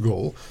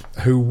McDougall,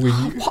 who we...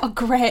 What a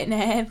great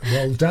name.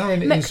 Well,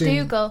 Darren is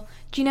in... McDougall.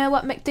 Do you know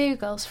what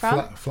McDougall's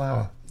from?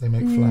 Flour. They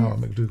make flour,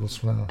 McDougall's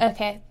flour.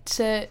 Okay,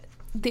 so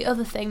the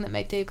other thing that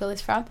McDougall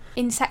is from,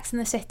 in Sex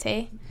and the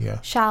City, Yeah.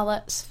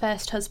 Charlotte's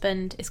first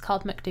husband is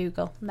called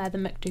McDougall, and they're the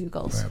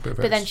McDougalls. Yeah,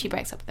 but then she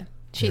breaks up with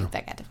him.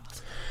 They get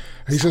divorced.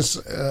 He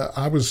says,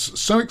 I was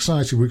so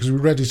excited because we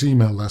read his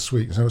email last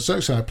week. So I was so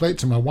excited. I played it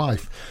to my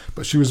wife,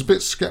 but she was a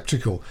bit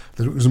sceptical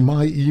that it was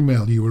my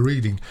email you were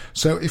reading.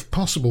 So if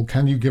possible,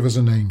 can you give us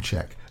a name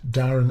check?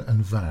 Darren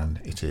and Van,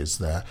 it is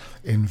there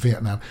in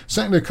Vietnam.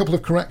 Secondly, a couple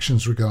of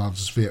corrections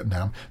regards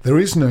Vietnam. There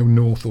is no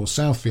North or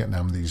South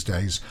Vietnam these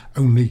days,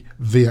 only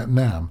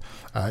Vietnam.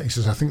 He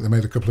says, I think they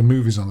made a couple of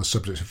movies on the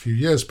subject a few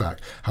years back.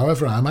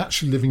 However, I'm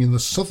actually living in the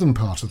southern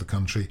part of the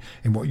country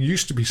in what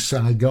used to be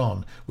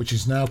Saigon, which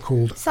is now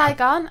called...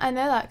 Saigon, I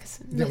know that because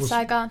it's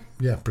Saigon.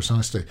 Yeah,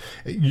 precisely.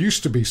 It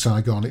used to be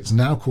Saigon. It's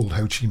now called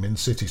Ho Chi Minh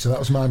City. So that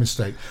was my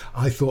mistake.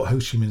 I thought Ho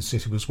Chi Minh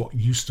City was what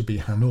used to be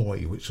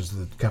Hanoi, which was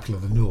the capital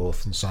of the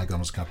north, and Saigon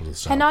was the capital of the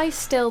south. Hanoi's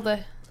still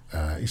the...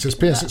 He says,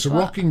 P.S. It's a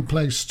rocking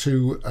place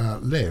to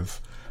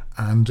live.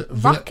 And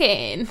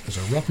Rocking? It's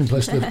a rocking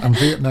place to live. And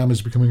Vietnam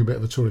is becoming a bit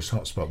of a tourist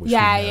hotspot, which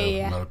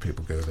a lot of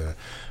people go there.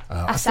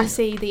 I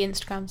see the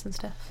Instagrams and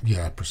stuff.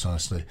 Yeah,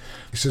 precisely.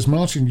 He says,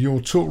 Martin, your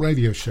talk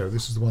radio show,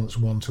 this is the one that's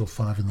 1 till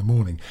 5 in the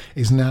morning,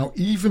 is now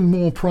even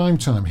more prime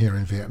time here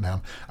in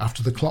Vietnam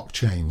after the clock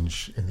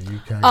change in the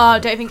UK. Oh,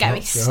 don't even get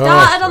me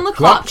started on the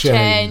clock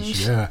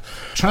change. Yeah.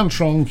 Tran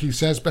Trong, he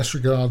says, best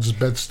regards,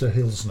 Bedster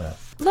Hillsner.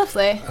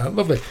 Lovely.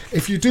 Lovely.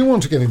 If you do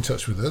want to get in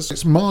touch with us,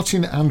 it's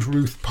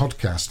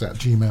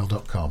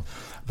martinandruthpodcast@gmail.com.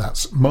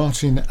 That's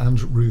Martin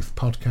and Ruth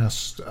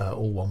Podcast,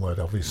 all one word,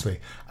 obviously,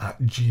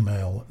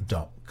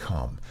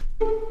 @gmail.com.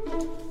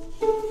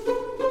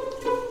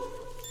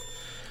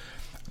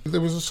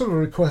 There was a sort of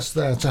request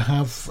there to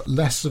have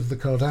less of the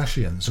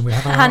Kardashians, and we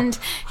have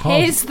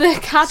here's the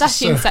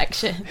Kardashian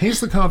section. Here's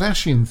the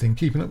Kardashian thing,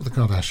 keeping up with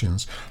the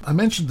Kardashians. I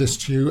mentioned this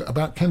to you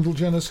about Kendall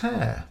Jenner's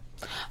hair.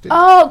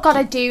 Oh, God,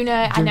 I do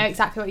know. I know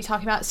exactly what you're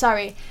talking about.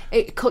 Sorry.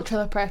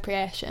 Cultural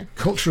appropriation.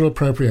 Cultural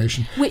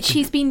appropriation. Which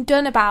she's been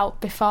done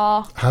about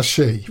before. Has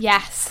she?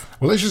 Yes.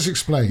 Well, let's just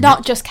explain.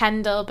 Not just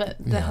Kendall, but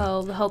the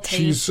whole team.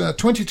 She's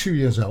 22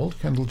 years old,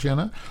 Kendall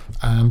Jenner,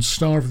 and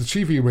star of the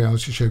TV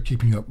reality show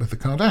Keeping Up with the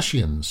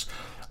Kardashians.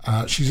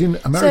 She's in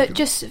America. So,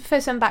 just for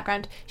some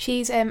background,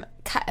 she's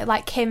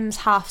like Kim's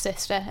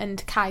half-sister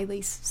and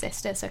Kylie's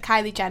sister. So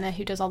Kylie Jenner,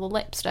 who does all the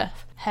lip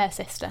stuff, her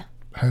sister.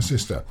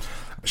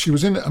 She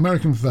was in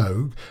American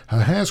Vogue.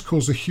 Her hair's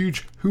caused a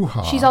huge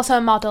hoo-ha. She's also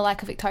a model,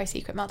 like a Victoria's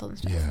Secret model and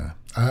stuff. Yeah.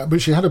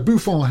 But she had a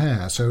bouffant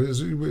hair, so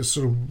it was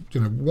sort of,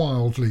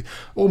 wildly,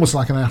 almost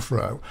like an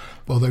afro.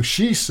 Although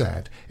she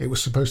said it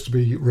was supposed to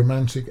be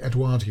romantic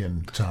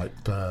Edwardian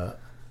type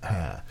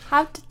hair.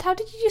 How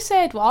did you just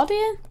say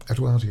Edwardian?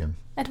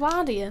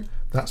 Edwardian.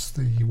 That's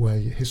the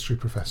way history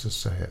professors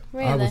say it.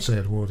 Really? I would say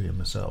Edwardian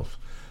myself,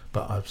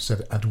 but I've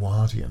said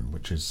Edwardian,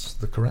 which is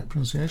the correct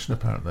pronunciation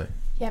apparently.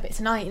 Yeah, but it's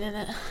annoying, isn't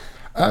it?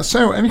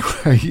 So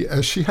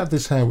anyway, she had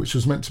this hair which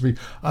was meant to be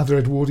either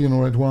Edwardian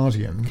or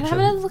Edwardian. Can I have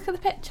another look at the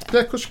picture? Yeah,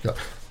 of course you can.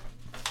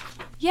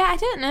 Yeah, I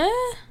don't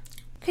know.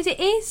 Because it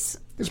is...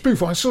 It's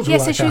beautiful. I sort of Yeah,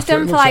 like so she was afro.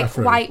 done It for looks like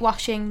afro.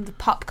 whitewashing the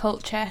pop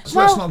culture. So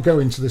let's not go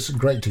into this in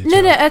great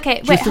detail. No,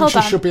 okay, Do you wait, think hold she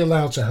on. should be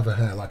allowed to have a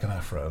hair like an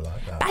afro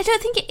like that? I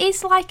don't think it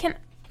is like an...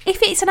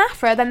 If it's an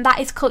afro, then that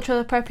is cultural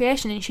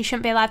appropriation and she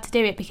shouldn't be allowed to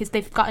do it because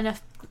they've got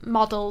enough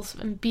models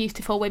and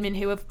beautiful women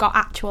who have got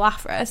actual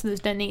afros, so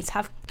there's no need to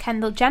have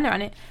Kendall Jenner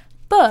on it.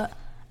 But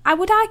I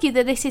would argue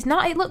that this is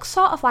not. It looks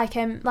sort of like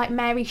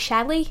Mary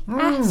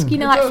Shelley-esque, you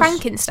know, it like does.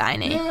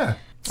 Frankenstein-y. Yeah,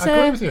 I So-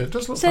 agree with you. It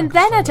does look So then I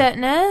Frankenstein. don't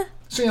know.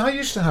 See, I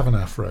used to have an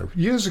afro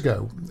years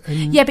ago.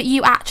 Yeah, but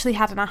you actually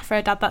had an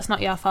afro, Dad. That's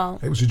not your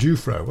fault. It was a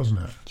Jufro,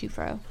 wasn't it?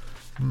 Jufro.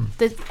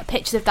 The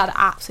pictures of Dad are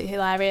absolutely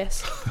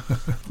hilarious.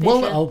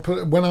 Well, I'll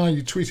put when I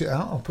tweet it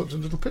out. I'll put a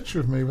little picture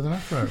of me with an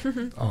afro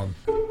on.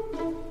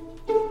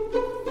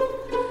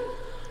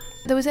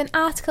 There was an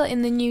article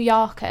in the New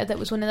Yorker that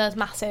was one of those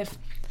massive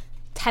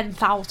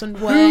 10,000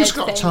 words. Who's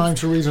got things. time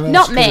to read an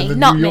Not article me, in the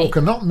not New me. Yorker?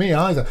 Not me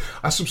either.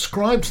 I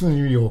subscribe to the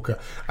New Yorker,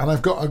 and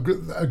I've got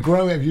a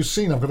growing. Have you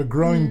seen? I've got a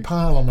growing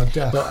pile on my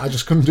desk, but I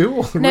just couldn't do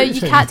all the No, reading.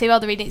 you can't do all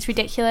the reading. It's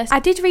ridiculous. I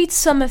did read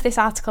some of this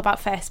article about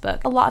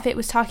Facebook. A lot of it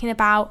was talking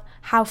about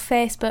how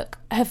Facebook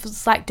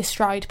has like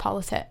destroyed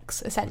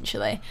politics,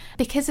 essentially.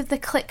 Because of the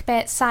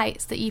clickbait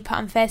sites that you put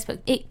on Facebook,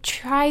 it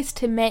tries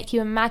to make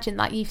you imagine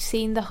that you've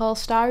seen the whole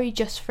story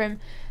just from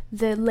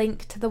the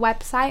link to the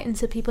website, and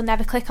so people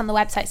never click on the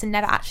websites and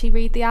never actually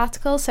read the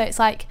article. So it's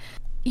like,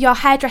 your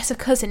hairdresser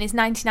cousin is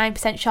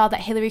 99% sure that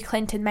Hillary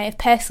Clinton may have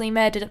personally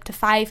murdered up to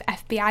 5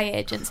 FBI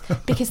agents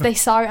because they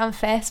saw it on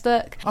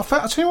Facebook. I'll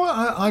tell you what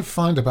I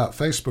find about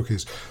Facebook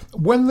is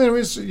when there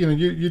is,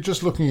 you're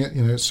just looking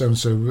at,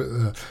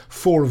 so-and-so,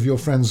 4 of your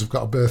friends have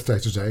got a birthday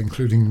today,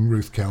 including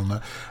Ruth Kellner,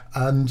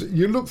 and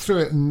you look through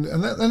it and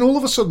then all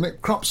of a sudden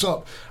it crops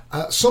up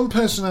some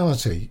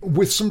personality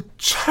with some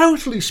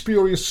totally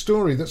spurious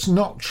story that's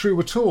not true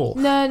at all.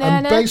 No.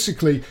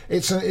 Basically,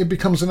 it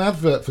becomes an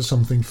advert for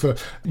something, for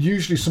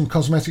usually some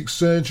cosmetic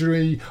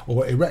surgery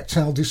or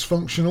erectile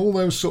dysfunction, all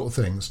those sort of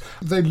things.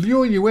 They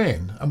lure you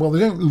in, and well, they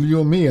don't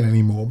lure me in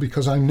anymore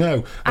because I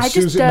know. I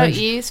just don't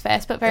use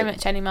Facebook very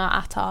much anymore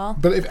at all.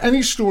 But if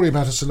any story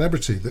about a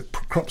celebrity that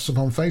crops up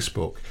on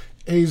Facebook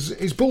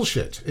is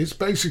bullshit. It's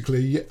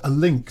basically a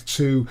link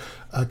to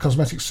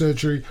cosmetic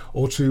surgery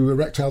or to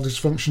erectile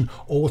dysfunction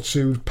or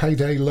to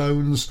payday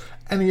loans,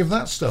 any of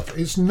that stuff.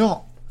 It's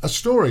not a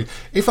story.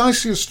 If I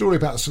see a story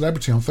about a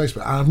celebrity on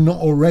Facebook and I've not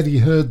already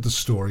heard the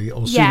story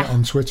or seen it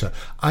on Twitter,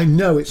 I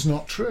know it's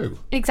not true.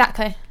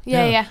 Exactly.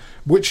 Yeah.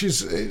 Which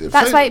is...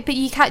 That's why, but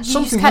you just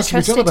can't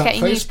trust it to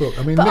get news.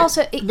 I mean, but Nick,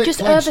 also, it Nick just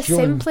Clegg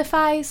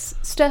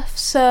oversimplifies stuff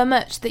so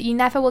much that you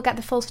never will get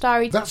the full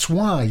story. That's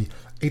why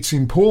it's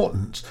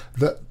important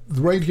that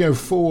Radio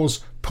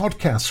 4's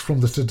podcast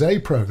from the Today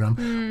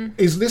programme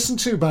is listened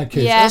to by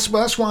kids. Yeah.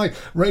 That's why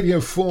Radio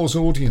 4's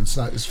audience,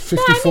 that is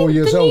 54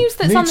 years the old, news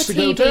that's on the needs to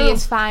go TV down.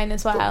 is fine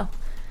as well.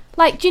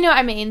 Like, do you know what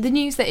I mean? The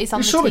news that is on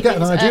You the TV sort of get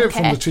an is idea okay.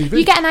 from the TV.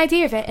 You get an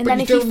idea of it, and But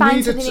then if you don't find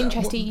need something it-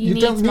 interesting, you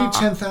need don't more. need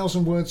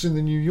 10,000 words in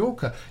the New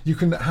Yorker. You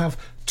can have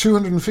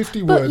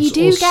 250 But words you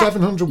do or get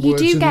 700 you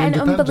words do in get the an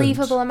Independent.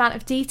 unbelievable amount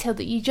of detail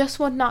that you just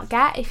would not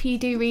get if you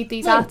do read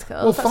these No, articles.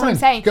 well, That's fine. what I'm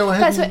saying. Go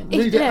ahead That's and what- if-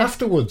 read it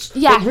afterwards.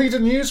 Yeah. But read a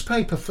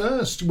newspaper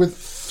first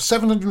with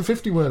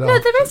 750 word No,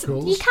 articles. there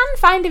is. You can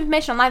find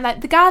information online,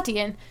 like The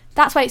Guardian.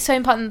 That's why it's so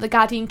important that The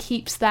Guardian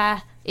keeps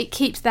their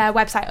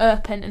website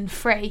open and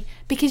free,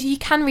 because you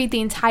can read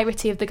the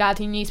entirety of The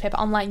Guardian newspaper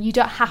online. You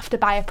don't have to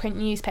buy a print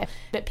newspaper.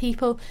 But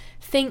people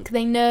think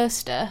they know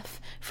stuff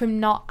from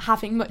not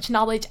having much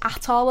knowledge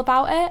at all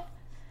about it,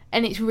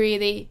 and it's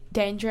really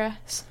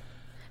dangerous.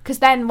 Because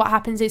then what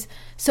happens is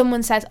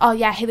someone says, oh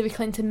yeah, Hillary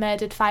Clinton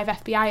murdered 5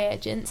 FBI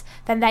agents,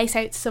 then they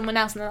say it to someone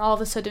else, and then all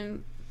of a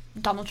sudden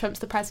Donald Trump's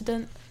the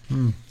president.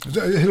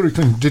 Hillary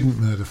Clinton didn't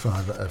murder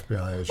 5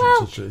 FBI agents, Well,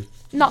 did she?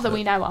 Not that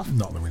we know of.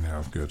 Not that we know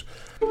of. Good.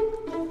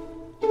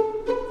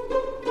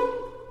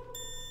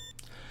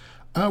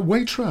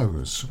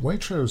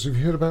 Waitrose. Have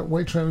you heard about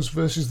Waitrose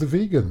versus the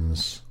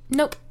vegans?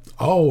 Nope.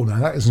 Oh, now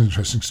that is an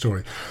interesting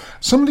story.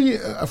 Somebody,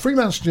 a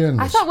freelance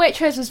journalist... I thought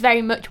Waitrose was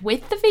very much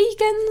with the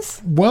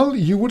vegans. Well,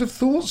 you would have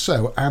thought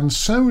so, and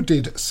so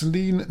did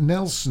Celine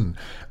Nelson,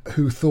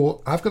 who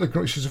thought,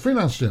 she's a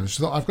freelance journalist,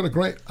 she thought, I've got a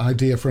great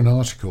idea for an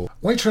article.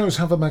 Waitrose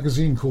have a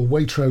magazine called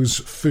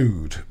Waitrose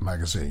Food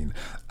magazine,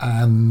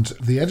 and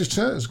the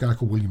editor is a guy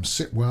called William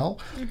Sitwell,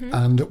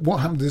 and what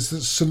happened is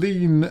that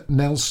Celine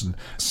Nelson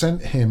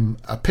sent him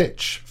a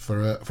pitch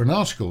for an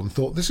article and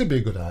thought, this would be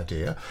a good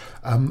idea.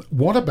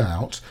 What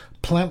about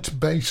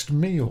plant-based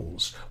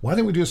meals. Why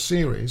don't we do a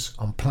series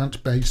on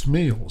plant-based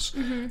meals?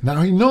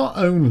 Now, he not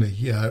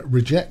only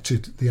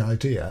rejected the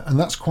idea, and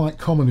that's quite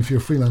common if you're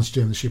a freelance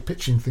journalist, you're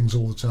pitching things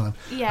all the time,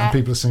 and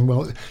people are saying,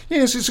 well,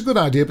 yes, it's a good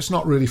idea, but it's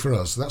not really for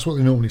us. That's what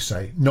they normally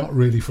say, not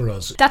really for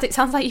us. Dad, it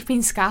sounds like you've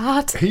been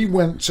scarred. He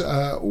went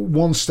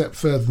one step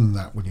further than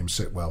that, William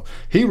Sitwell.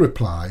 He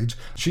replied,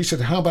 she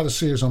said, how about a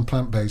series on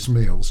plant-based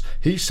meals?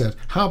 He said,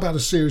 how about a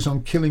series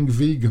on killing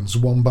vegans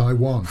one by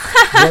one?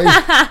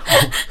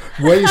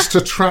 Ways to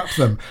trap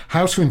them,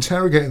 how to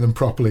interrogate them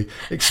properly,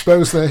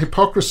 expose their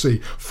hypocrisy,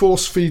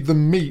 force-feed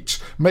them meat,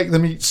 make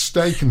them eat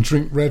steak and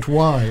drink red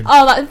wine.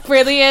 Oh, that's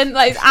brilliant.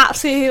 That is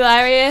absolutely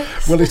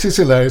hilarious. Well, it is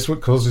hilarious,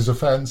 but causes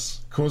offence.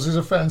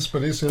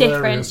 But it's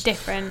hilarious.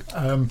 Different.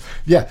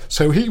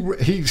 So he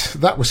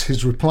that was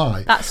his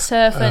reply. That's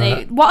so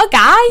funny. What a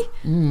guy!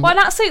 What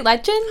an absolute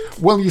legend.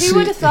 Well, who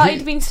would have thought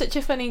he'd been such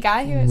a funny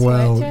guy?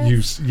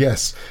 You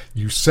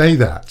say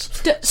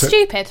that.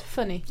 Stupid,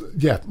 funny.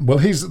 Yeah. Well,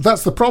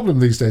 that's the problem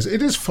these days.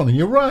 It is funny.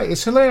 You're right.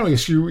 It's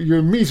hilarious. You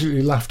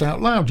immediately laughed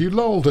out loud. You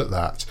lolled at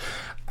that,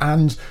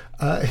 and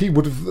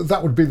that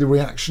would be the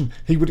reaction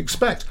he would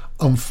expect.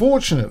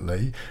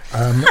 Unfortunately,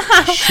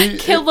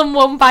 kill them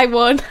one by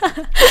one.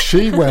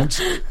 she went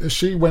to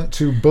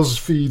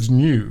BuzzFeed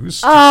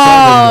News.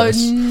 Oh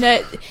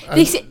no!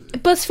 This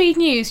BuzzFeed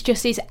News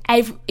just is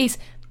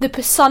the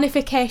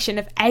personification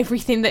of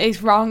everything that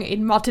is wrong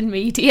in modern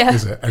media.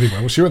 Is it? Anyway,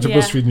 well, she went to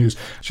BuzzFeed News.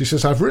 She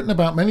says, I've written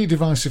about many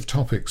divisive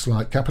topics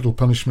like capital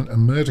punishment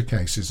and murder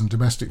cases and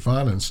domestic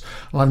violence,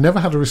 and I've never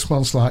had a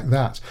response like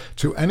that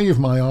to any of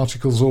my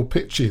articles or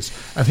pitches.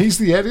 And he's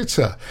the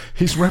editor.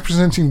 He's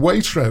representing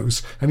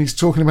Waitrose, and he's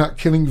talking about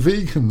killing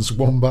vegans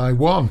one by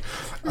one.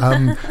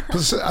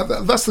 That's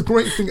the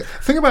great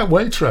thing about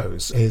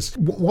Waitrose is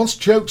once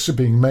jokes are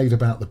being made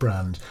about the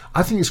brand,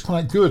 I think it's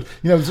quite good.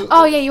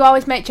 You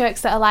always make jokes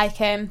that are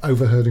like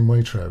overheard in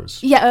Waitrose.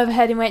 Yeah,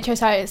 overheard in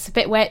Waitrose. Or it's a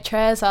bit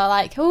Waitrose, or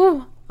like,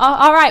 ooh,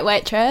 all right,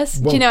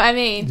 Waitrose. Do you know what I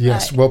mean?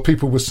 Yes. Well,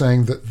 people were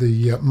saying that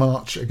the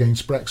march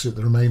against Brexit,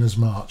 the Remainers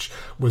March,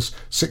 was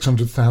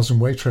 600,000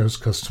 Waitrose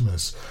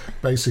customers,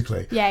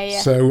 basically. Yeah.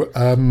 So,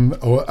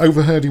 or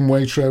overheard in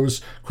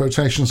Waitrose,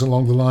 quotations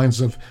along the lines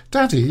of,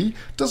 Daddy,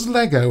 does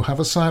Lego have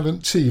a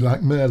silent T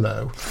like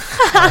Merlot?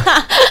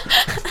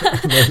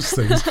 Those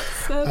things.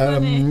 So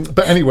funny.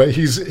 But anyway,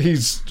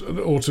 he's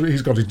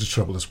got into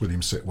trouble as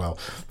William Sitwell.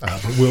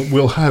 But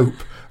we'll hope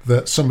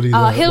that somebody.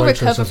 He'll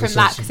recover from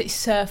that because it's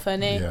so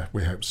funny. Yeah,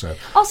 we hope so.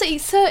 Also,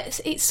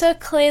 it's so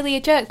clearly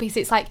a joke because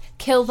it's like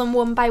kill them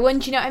one by one.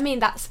 Do you know what I mean?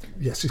 That's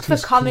for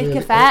comic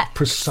effect.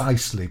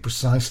 Precisely.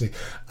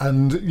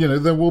 And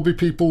there will be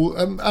people,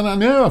 and I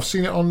know I've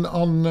seen it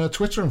on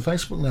Twitter and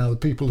Facebook now. The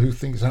people who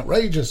think it's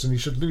outrageous and he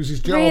should lose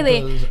his job.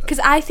 Really, because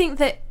I think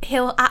that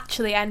he'll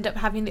actually end up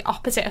having the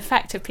opposite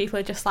effect of people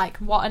are just like,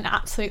 what an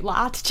absolute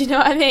lad. Do you know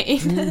what I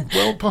mean?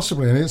 Well,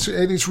 possibly, and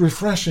it's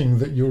refreshing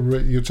that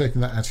you're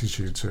taking that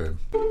attitude to him.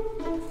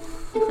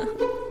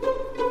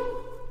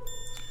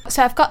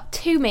 So I've got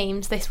two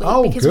memes this week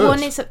because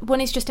good.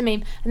 one is just a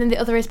meme, and then the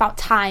other is about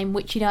time,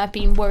 which I've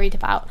been worried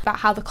about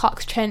how the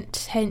clocks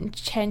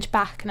change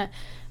back, and I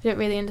don't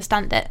really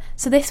understand it.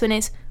 So this one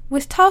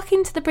was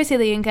talking to the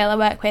Brazilian girl I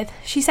work with.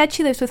 She said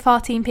she lives with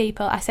 14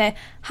 people. I say,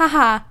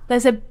 haha,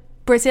 there's a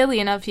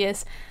Brazilian of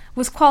yours.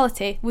 Was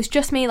quality, was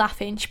just me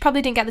laughing. She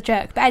probably didn't get the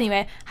joke, but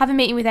anyway, have a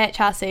meeting with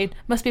HR soon.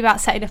 Must be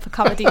about setting up a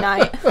comedy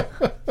night.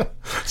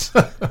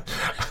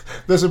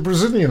 There's a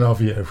Brazilian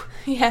of you.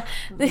 Yeah.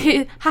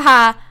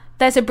 Haha,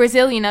 there's a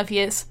Brazilian of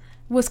yours.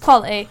 Was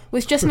quality,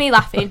 was just me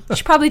laughing.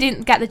 She probably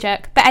didn't get the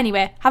joke, but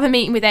anyway, have a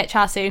meeting with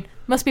HR soon.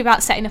 Must be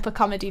about setting up a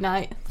comedy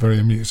night. Very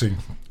amusing.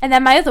 And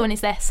then my other one is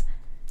this.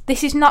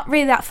 This is not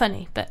really that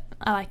funny, but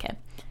I like it.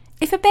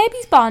 If a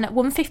baby's born at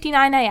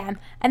 1:59am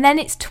and then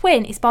its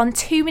twin is born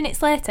 2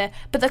 minutes later,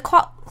 but the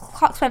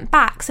clocks went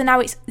back, so now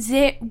it's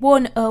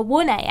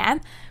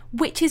 1:01am,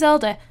 which is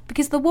older?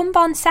 Because the one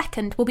born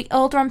second will be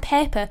older on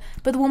paper,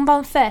 but the one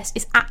born first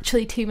is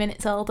actually 2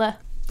 minutes older.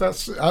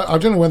 I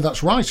don't know whether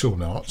that's right or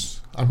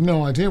not. I've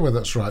no idea whether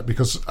that's right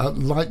because,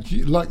 like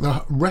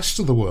the rest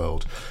of the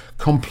world,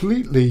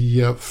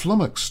 completely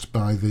flummoxed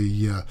by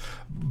the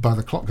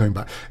clock going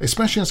back.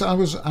 Especially as I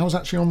was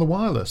actually on the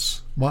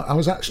wireless. I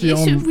was actually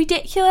It's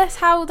ridiculous.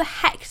 How the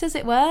heck does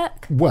it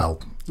work?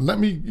 Well, let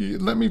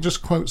me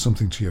just quote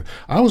something to you.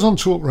 I was on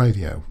Talk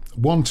Radio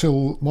 1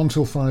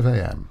 till 5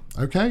 a.m.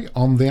 Okay,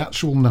 on the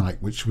actual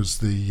night, which was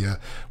the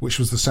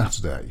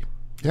Saturday.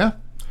 Yeah.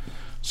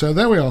 So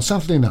there we are,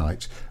 Saturday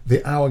night.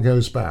 The hour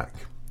goes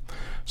back.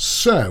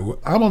 So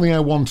I'm on the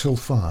air 1 till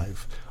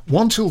 5.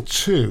 1 till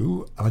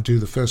 2, I do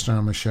the first hour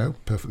of my show,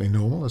 perfectly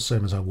normal, the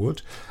same as I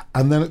would.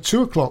 And then at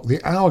 2 o'clock,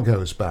 the hour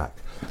goes back.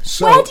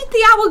 So, where did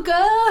the hour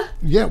go?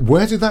 Yeah,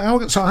 where did that hour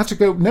go? So I had to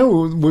go,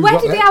 no. Where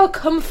did the hour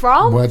come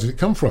from? Where did it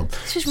come from?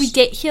 It's just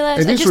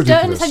ridiculous. I just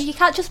don't understand. You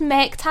can't just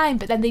make time,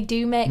 but then they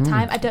do make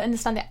time. I don't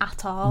understand it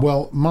at all.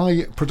 Well,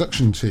 my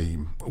production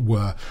team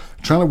were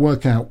trying to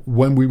work out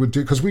when we would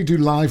do, because we do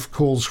live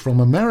calls from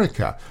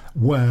America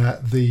where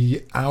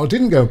the hour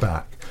didn't go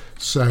back.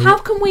 So how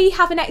can we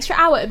have an extra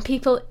hour and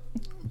people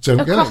don't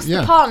across get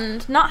it. the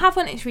pond. Not have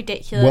one. It's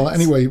ridiculous. Well,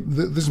 anyway,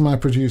 this is my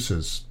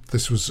producers.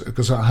 This was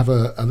because I have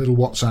a little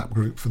WhatsApp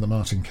group for the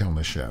Martin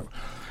Kellner Show.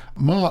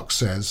 Mark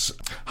says,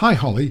 "Hi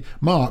Holly,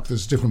 Mark,"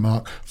 there's a different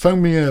Mark,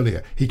 "phoned me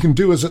earlier. He can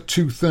do us at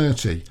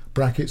 2:30,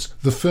 brackets,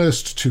 the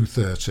first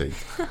 2:30.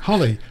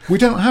 Holly, we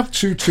don't have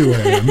two 2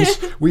 a.m s,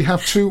 we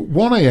have two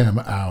 1 a.m.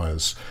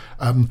 hours.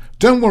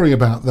 Don't worry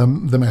about the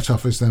Met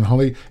Office then,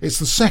 Holly. It's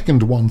the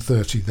second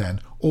 1:30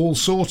 then, all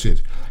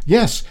sorted.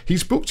 Yes,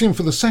 he's booked in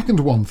for the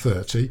second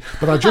 1:30,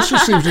 but I just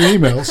received an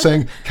email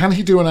saying, can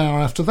he do an hour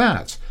after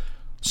that?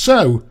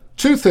 So,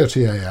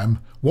 2:30 a.m,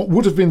 what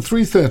would have been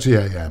 3:30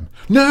 a.m?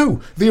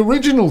 No, the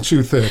original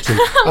 2:30.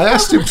 I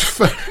asked him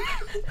to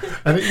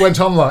and it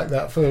went on like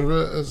that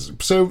for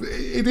so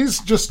it is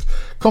just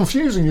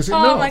confusing, is it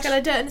not? Oh my God, I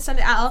don't understand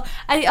it at all.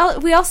 And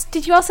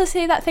did you also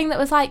see that thing that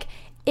was like,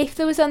 if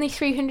there was only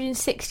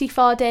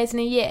 364 days in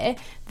a year,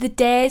 the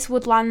days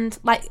would land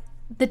on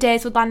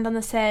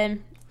the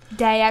same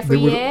day every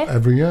year.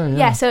 Every year, yeah.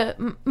 Yeah,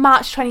 so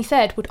March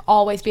 23rd would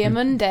always be a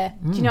Monday.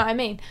 Do you know what I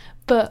mean?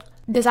 But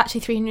there's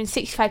actually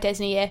 365 days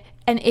in a year,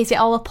 and is it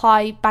all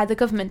applied by the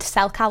government to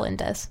sell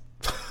calendars?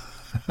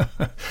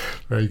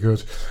 Very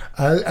good.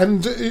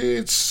 And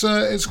it's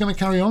going to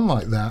carry on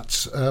like that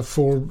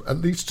for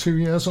at least 2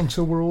 years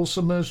until we're all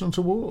submerged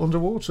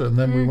underwater, and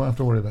then we won't have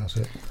to worry about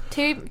it.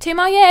 Two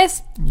more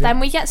years,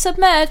 then we get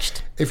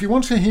submerged. If you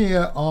want to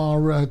hear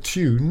our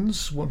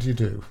tunes, what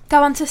do?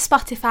 Go onto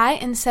Spotify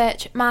and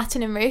search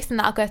Martin and Ruth, and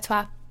that'll go to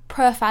our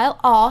profile,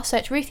 or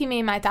search Ruthie, Me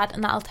and My Dad,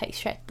 and that'll take you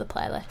straight to the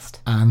playlist.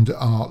 And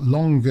our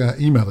long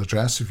email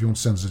address, if you want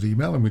to send us an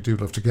email, and we do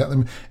love to get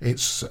them,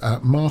 it's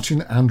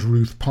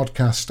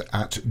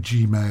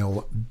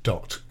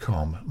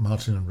martinandruthpodcast@gmail.com.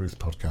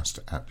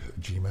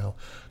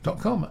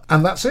 martinandruthpodcast@gmail.com.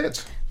 And that's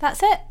it.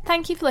 That's it.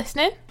 Thank you for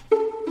listening.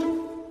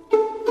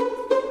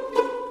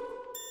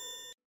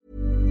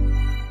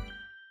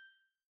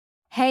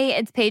 Hey,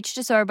 it's Paige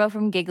DeSorbo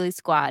from Giggly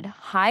Squad.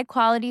 High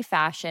quality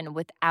fashion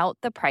without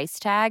the price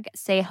tag.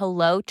 Say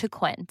hello to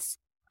Quince.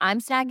 I'm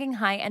snagging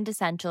high-end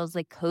essentials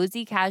like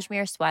cozy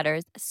cashmere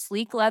sweaters,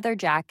 sleek leather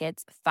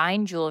jackets,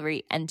 fine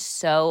jewelry, and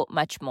so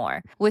much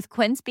more. With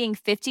Quince being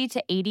 50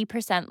 to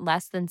 80%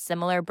 less than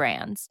similar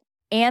brands.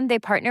 And they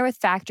partner with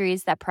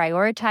factories that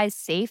prioritize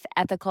safe,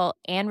 ethical,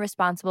 and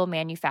responsible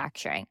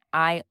manufacturing.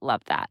 I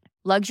love that.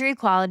 Luxury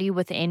quality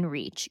within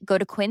reach. Go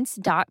to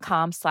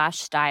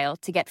quince.com/style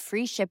to get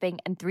free shipping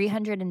and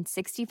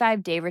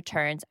 365-day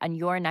returns on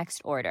your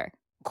next order.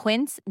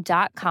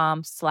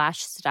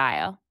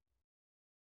 Quince.com/style.